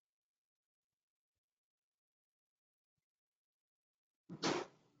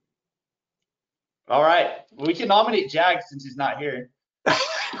 All right, we can nominate Jag since he's not here.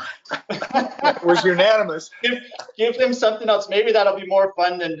 It was unanimous. Give him something else. Maybe that'll be more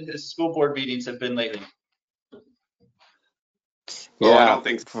fun than his school board meetings have been lately. Yeah, Oh, I don't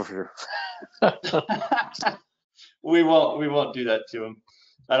think so. for sure. We won't do that to him.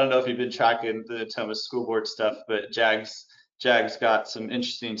 I don't know if you've been tracking the Thomas school board stuff, but Jag's got some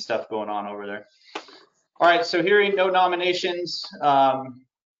interesting stuff going on over there. All right, so hearing no nominations,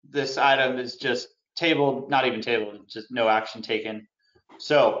 this item is just tabled, not even tabled, just no action taken.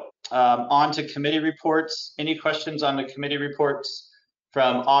 So on to committee reports. Any questions on the committee reports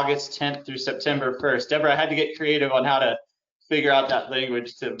from August 10th through September 1st? Deborah, I had to get creative on how to figure out that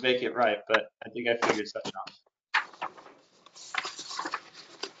language to make it right, but I think I figured something out.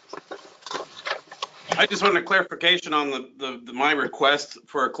 I just wanted a clarification on my request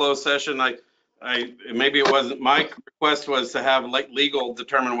for a closed session. Maybe it wasn't, my request was to have legal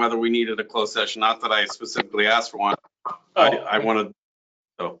determine whether we needed a closed session, not that I specifically asked for one. I wanted,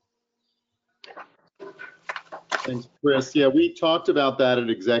 so. Thanks, Chris. Yeah, we talked about that at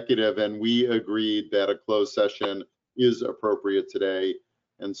executive and we agreed that a closed session is appropriate today.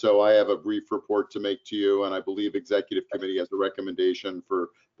 And so I have a brief report to make to you, and I believe executive committee has a recommendation for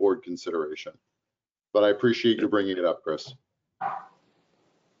board consideration. But I appreciate you bringing it up, Chris. All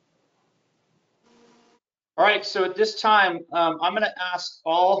right, so at this time, I'm going to ask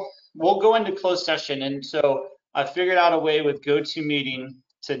we'll go into closed session. And so I figured out a way with GoToMeeting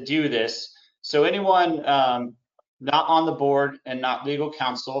to do this. So anyone not on the board and not legal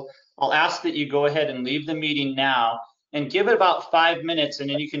counsel, I'll ask that you go ahead and leave the meeting now and give it about 5 minutes, and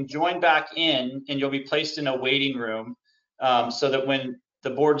then you can join back in and you'll be placed in a waiting room so that when the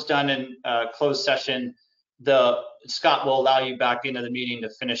board's done in closed session, Scott will allow you back into the meeting to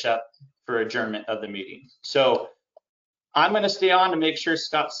finish up for adjournment of the meeting. So I'm going to stay on to make sure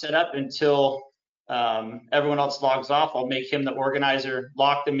Scott's set up until everyone else logs off. I'll make him the organizer,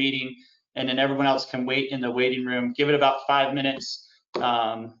 lock the meeting, and then everyone else can wait in the waiting room. Give it about 5 minutes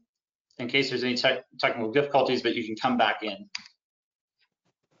in case there's any technical difficulties, but you can come back in.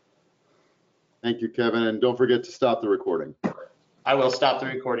 Thank you, Kevin. And don't forget to stop the recording. I will stop the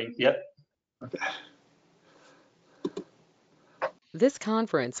recording. Yep. This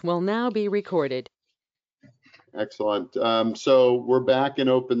conference will now be recorded. Excellent. So we're back in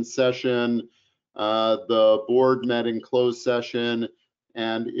open session. The board met in closed session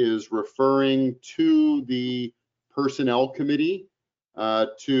and is referring to the personnel committee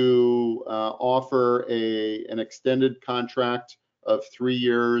to offer an extended contract of 3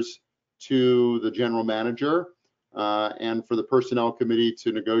 years to the general manager and for the personnel committee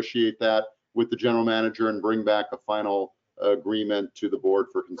to negotiate that with the general manager and bring back a final agreement to the board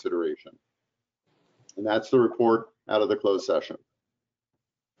for consideration. And that's the report out of the closed session.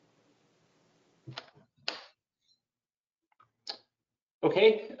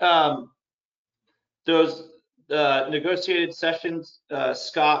 Okay. Those negotiated sessions,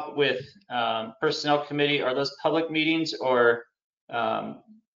 Scott, with personnel committee, are those public meetings or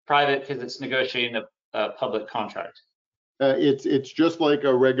private because it's negotiating a public contract? It's just like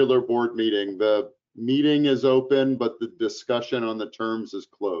a regular board meeting. The meeting is open, but the discussion on the terms is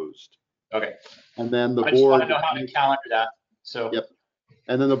closed. Okay. And then the I just want board. to know how to calendar that. So. Yep.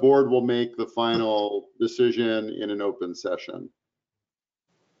 And then the board will make the final decision in an open session.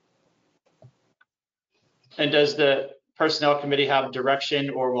 And does the personnel committee have direction,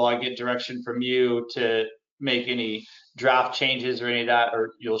 or will I get direction from you to make any draft changes or any of that,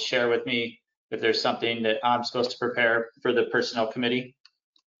 or you'll share with me if there's something that I'm supposed to prepare for the personnel committee?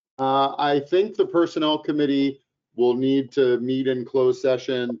 I think the personnel committee will need to meet in closed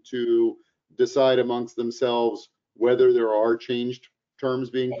session to decide amongst themselves whether there are changed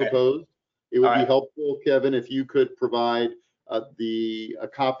terms being proposed. It would be helpful, Kevin, if you could provide a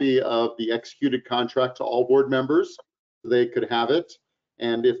copy of the executed contract to all board members so they could have it.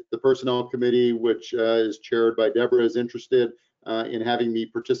 And if the personnel committee, which is chaired by Deborah, is interested in having me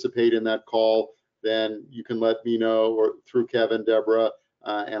participate in that call, then you can let me know, or through Kevin, Deborah,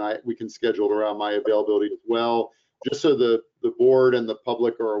 and we can schedule it around my availability as well. Just so the board and the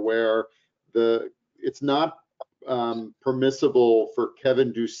public are aware, it's not permissible for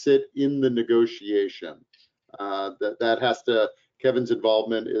Kevin to sit in the negotiation. That has to, Kevin's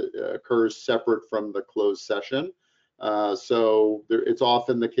involvement occurs separate from the closed session. So it's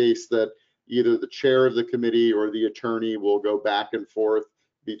often the case that either the chair of the committee or the attorney will go back and forth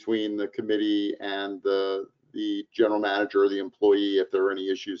between the committee and the general manager or the employee if there are any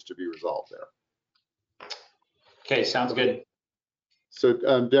issues to be resolved there. Okay, sounds good. So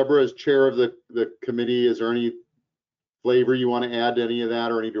Deborah, as chair of the committee, is there any flavor you want to add to any of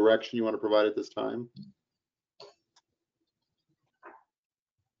that or any direction you want to provide at this time?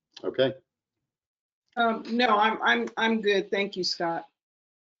 Okay. No, I'm good. Thank you, Scott.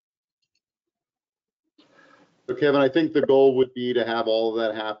 So Kevin, I think the goal would be to have all of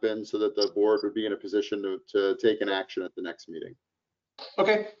that happen so that the board would be in a position to take an action at the next meeting.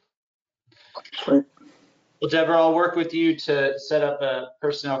 Okay. Right. Well, Deborah, I'll work with you to set up a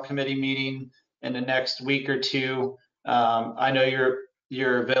personnel committee meeting in the next week or two. I know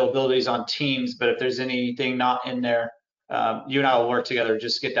your availability is on Teams, but if there's anything not in there, you and I will work together to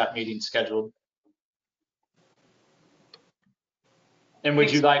just get that meeting scheduled. And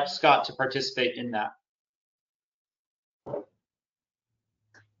would you like Scott to participate in that?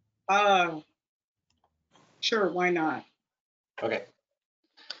 Sure, why not? Okay.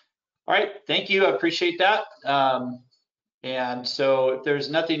 All right, thank you. I appreciate that. And so if there's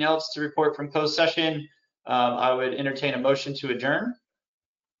nothing else to report from closed session, I would entertain a motion to adjourn.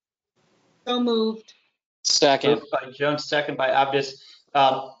 So moved. Second. Moved by Jones, second by Abdus.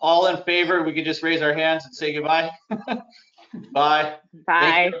 All in favor, we could just raise our hands and say goodbye. Bye.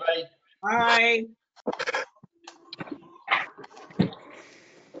 Bye. Thank you, Bye.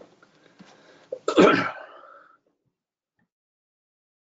 everybody.